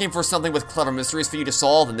 If you're looking for something with clever mysteries for you to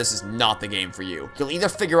solve, then this is not the game for you. You'll either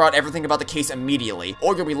figure out everything about the case immediately,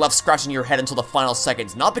 or you'll be left scratching your head until the final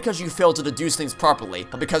seconds, not because you failed to deduce things properly,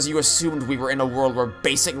 but because you assumed we were in a world where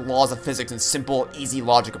basic laws of physics and simple, easy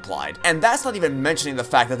logic applied. And that's not even mentioning the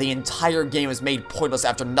fact that the entire game is made pointless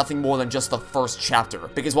after nothing more than just the first chapter,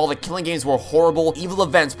 because while the killing games were horrible, evil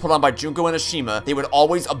events put on by Junko and Ashima, they would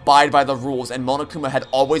always abide by the rules, and Monokuma had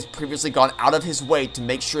always previously gone out of his way to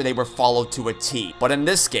make sure they were followed to a T. But in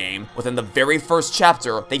this game, within the very first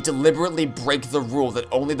chapter, they deliberately break the rule that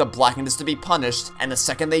only the blackened is to be punished, and the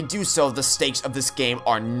second they do so, the stakes of this game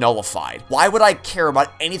are nullified. Why would I care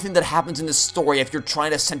about anything that happens in this story if you're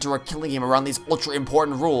trying to center a killing game around these ultra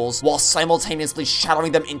important rules, while simultaneously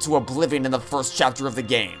shadowing them into oblivion in the first chapter of the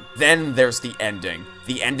game? Then there's the ending.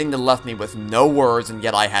 The ending that left me with no words, and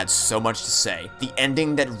yet I had so much to say. The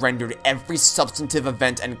ending that rendered every substantive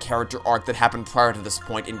event and character arc that happened prior to this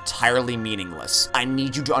point entirely meaningless. I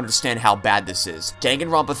need you to understand how bad this is.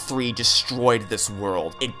 Danganronpa 3 destroyed this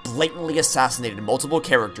world. It blatantly assassinated multiple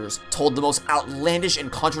characters, told the most outlandish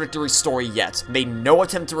and contradictory story yet, made no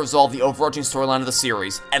attempt to resolve the overarching storyline of the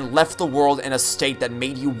series, and left the world in a state that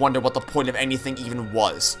made you wonder what the point of anything even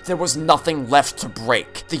was. There was nothing left to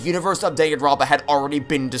break. The universe of Danganronpa had already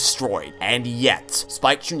been destroyed. And yet,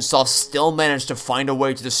 Spike Chunsoft still managed to find a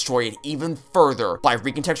way to destroy it even further by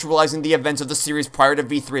recontextualizing the events of the series prior to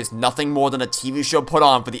V3 as nothing more than a TV show put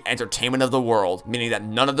on for the entertainment of the world, meaning that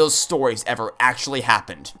none of those stories ever actually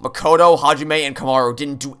happened. Makoto, Hajime, and Kamaru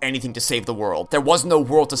didn't do anything to save the world. There was no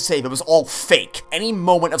world to save, it was all fake. Any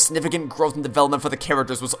moment of significant growth and development for the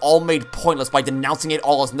characters was all made pointless by denouncing it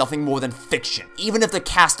all as nothing more than fiction. Even if the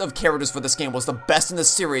cast of characters for this game was the best in the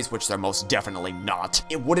series, which they're most definitely not,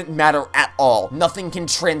 it wouldn't matter at all. Nothing can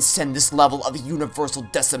transcend this level of universal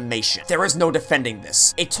decimation. There is no defending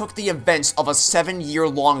this. It took the events of a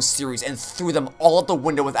 7-year-long series and threw them all out the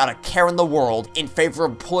window without a care in the world in favor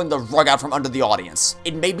of pulling the rug out from under the audience.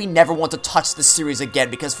 It made me never want to touch the series again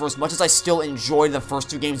because for as much as I still enjoyed the first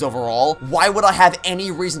 2 games overall, why would I have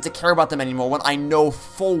any reason to care about them anymore when I know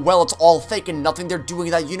full well it's all fake and nothing they're doing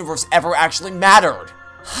in that universe ever actually mattered?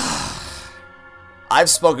 I've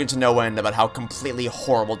spoken to no end about how completely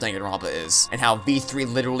horrible Danganronpa is, and how V3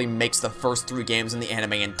 literally makes the first 3 games in the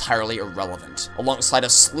anime entirely irrelevant, alongside a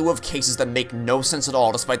slew of cases that make no sense at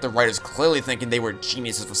all despite the writers clearly thinking they were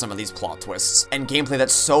geniuses for some of these plot twists, and gameplay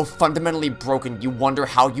that's so fundamentally broken you wonder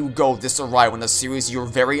how you go this awry when the series you're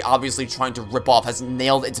very obviously trying to rip off has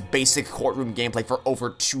nailed its basic courtroom gameplay for over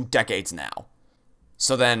 2 decades now.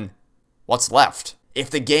 So then, what's left? If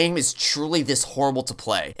the game is truly this horrible to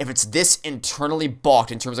play, if it's this internally balked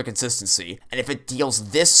in terms of consistency, and if it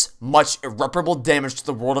deals this much irreparable damage to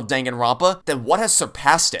the world of Danganronpa, then what has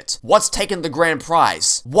surpassed it? What's taken the grand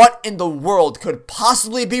prize? What in the world could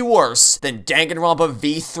possibly be worse than Danganronpa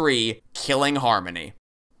V3 killing Harmony?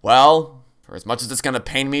 Well, for as much as it's gonna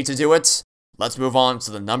pain me to do it, let's move on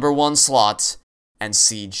to the #1 slot and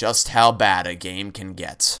see just how bad a game can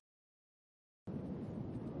get.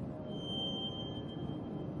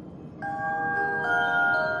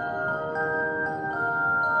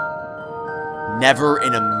 Never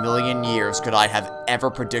in a million years could I have ever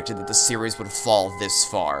predicted that the series would fall this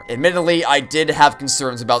far. Admittedly, I did have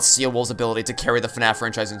concerns about Sealwolf's ability to carry the FNAF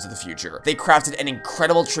franchise into the future. They crafted an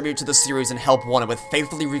incredible tribute to the series in Help Wanted with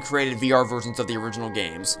faithfully recreated VR versions of the original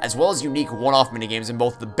games, as well as unique one-off minigames in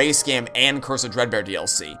both the base game and Curse of Dreadbear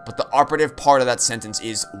DLC. But the operative part of that sentence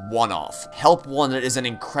is one-off. Help Wanted is an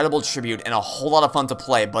incredible tribute and a whole lot of fun to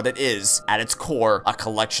play, but it is, at its core, a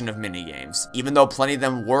collection of minigames. Even though plenty of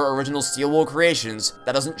them were original Steelwolf creations,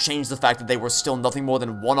 that doesn't change the fact that they were still nothing more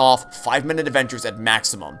than one-off, 5-minute adventures at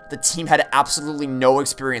maximum. The team had absolutely no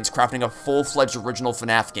experience crafting a full-fledged original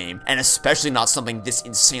FNAF game, and especially not something this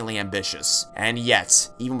insanely ambitious. And yet,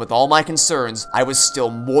 even with all my concerns, I was still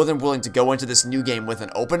more than willing to go into this new game with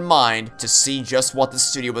an open mind to see just what the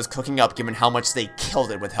studio was cooking up given how much they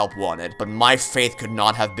killed it with Help Wanted. But my faith could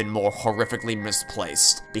not have been more horrifically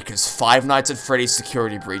misplaced, because Five Nights at Freddy's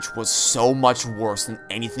Security Breach was so much worse than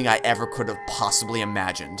anything I ever could have possibly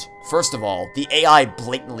imagined. First of all, the AI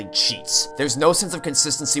blatantly cheats. There's no sense of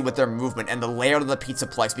consistency with their movement and the layout of the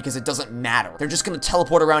pizzaplex because it doesn't matter. They're just gonna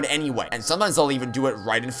teleport around anyway, and sometimes they'll even do it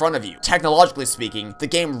right in front of you. Technologically speaking, the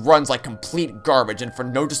game runs like complete garbage and for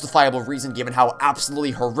no justifiable reason given how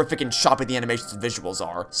absolutely horrific and choppy the animations and visuals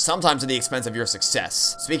are, sometimes at the expense of your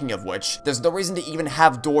success. Speaking of which, there's no reason to even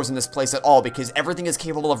have doors in this place at all because everything is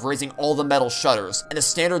capable of raising all the metal shutters, and the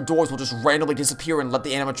standard doors will just randomly disappear and let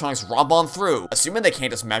the animatronics romp on through, assuming they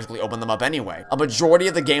can't just magically open them up anyway. A majority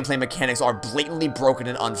of the gameplay mechanics are blatantly broken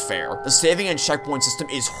and unfair. The saving and checkpoint system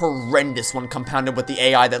is horrendous when compounded with the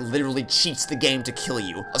AI that literally cheats the game to kill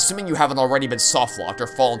you, assuming you haven't already been soft-locked or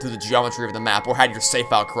fallen through the geometry of the map or had your save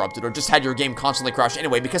file corrupted or just had your game constantly crash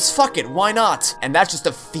anyway because fuck it, why not? And that's just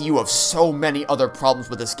a few of so many other problems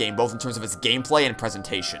with this game, both in terms of its gameplay and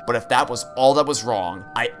presentation. But if that was all that was wrong,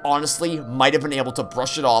 I honestly might have been able to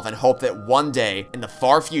brush it off and hope that one day, in the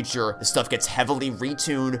far future, this stuff gets heavily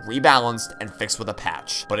retuned, rebalanced, and fixed with a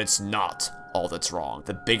patch. But it's not all that's wrong.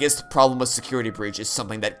 The biggest problem with Security Breach is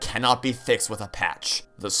something that cannot be fixed with a patch.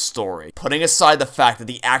 The story. Putting aside the fact that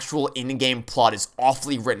the actual in-game plot is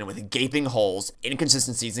awfully written with gaping holes,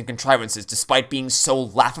 inconsistencies, and contrivances despite being so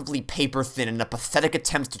laughably paper-thin in a pathetic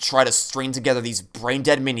attempt to try to string together these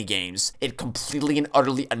brain-dead minigames, it completely and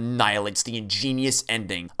utterly annihilates the ingenious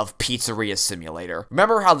ending of Pizzeria Simulator.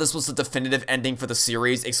 Remember how this was the definitive ending for the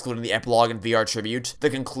series, excluding the epilogue and VR tribute?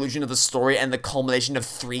 The conclusion of the story and the culmination of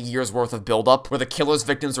 3 years worth of build-up, where the killer's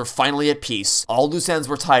victims were finally at peace, all loose ends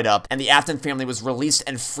were tied up, and the Afton family was released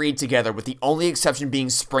and freed together, with the only exception being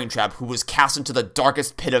Springtrap, who was cast into the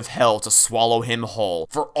darkest pit of hell to swallow him whole,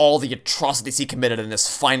 for all the atrocities he committed in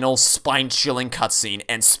this final, spine-chilling cutscene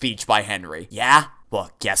and speech by Henry. Yeah?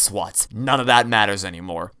 Well, guess what? None of that matters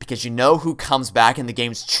anymore, because you know who comes back in the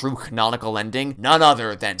game's true canonical ending? None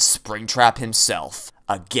other than Springtrap himself.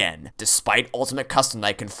 again. Despite Ultimate Custom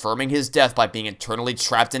Night confirming his death by being eternally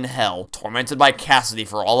trapped in hell, tormented by Cassidy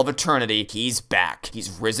for all of eternity, he's back. He's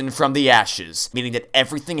risen from the ashes, meaning that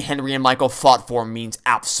everything Henry and Michael fought for means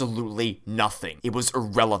absolutely nothing. It was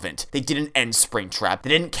irrelevant. They didn't end Springtrap. They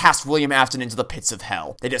didn't cast William Afton into the pits of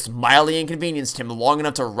hell. They just mildly inconvenienced him long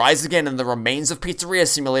enough to rise again in the remains of Pizzeria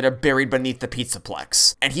Simulator buried beneath the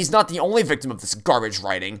Pizzaplex. And he's not the only victim of this garbage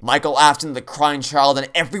writing. Michael Afton, the crying child, and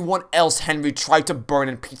everyone else Henry tried to burn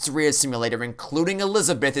in Pizzeria Simulator, including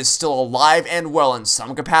Elizabeth, is still alive and well in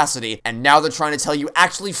some capacity, and now they're trying to tell you,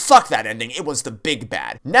 actually, fuck that ending, it was the big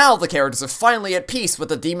bad. Now the characters are finally at peace with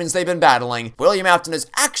the demons they've been battling, William Afton has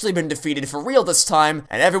actually been defeated for real this time,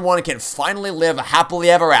 and everyone can finally live happily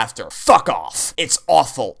ever after. Fuck off. It's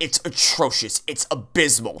awful. It's atrocious. It's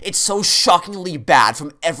abysmal. It's so shockingly bad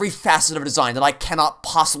from every facet of design that I cannot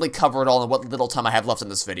possibly cover it all in what little time I have left in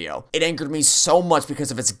this video. It angered me so much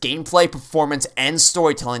because of its gameplay, performance, and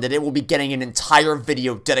storytelling that it will be getting an entire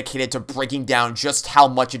video dedicated to breaking down just how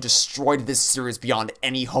much it destroyed this series beyond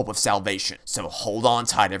any hope of salvation. So hold on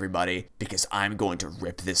tight, everybody, because I'm going to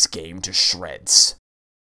rip this game to shreds.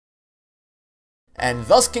 And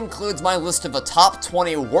thus concludes my list of the top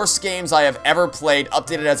 20 worst games I have ever played,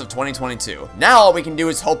 updated as of 2022. Now all we can do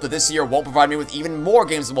is hope that this year won't provide me with even more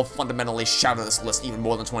games that will fundamentally shatter this list even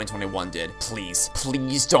more than 2021 did. Please,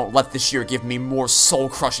 please don't let this year give me more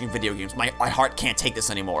soul-crushing video games. My heart can't take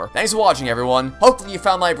this anymore. Thanks for watching, everyone. Hopefully you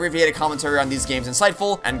found my abbreviated commentary on these games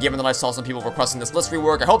insightful, and given that I saw some people requesting this list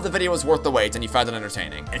rework, I hope the video was worth the wait and you found it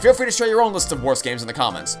entertaining. And feel free to share your own list of worst games in the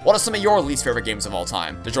comments. What are some of your least favorite games of all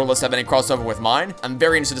time? Does your list have any crossover with mine? I'm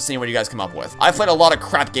very interested to see what you guys come up with. I've played a lot of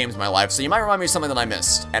crap games in my life, so you might remind me of something that I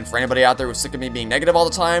missed. And for anybody out there who's sick of me being negative all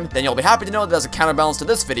the time, then you'll be happy to know that as a counterbalance to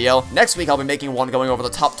this video, next week I'll be making one going over the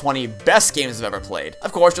top 20 best games I've ever played.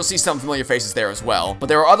 Of course, you'll see some familiar faces there as well, but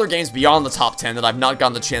there are other games beyond the top 10 that I've not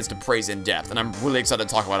gotten the chance to praise in depth, and I'm really excited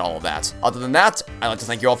to talk about all of that. Other than that, I'd like to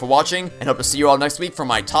thank you all for watching, and hope to see you all next week for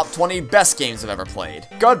my top 20 best games I've ever played.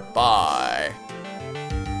 Goodbye!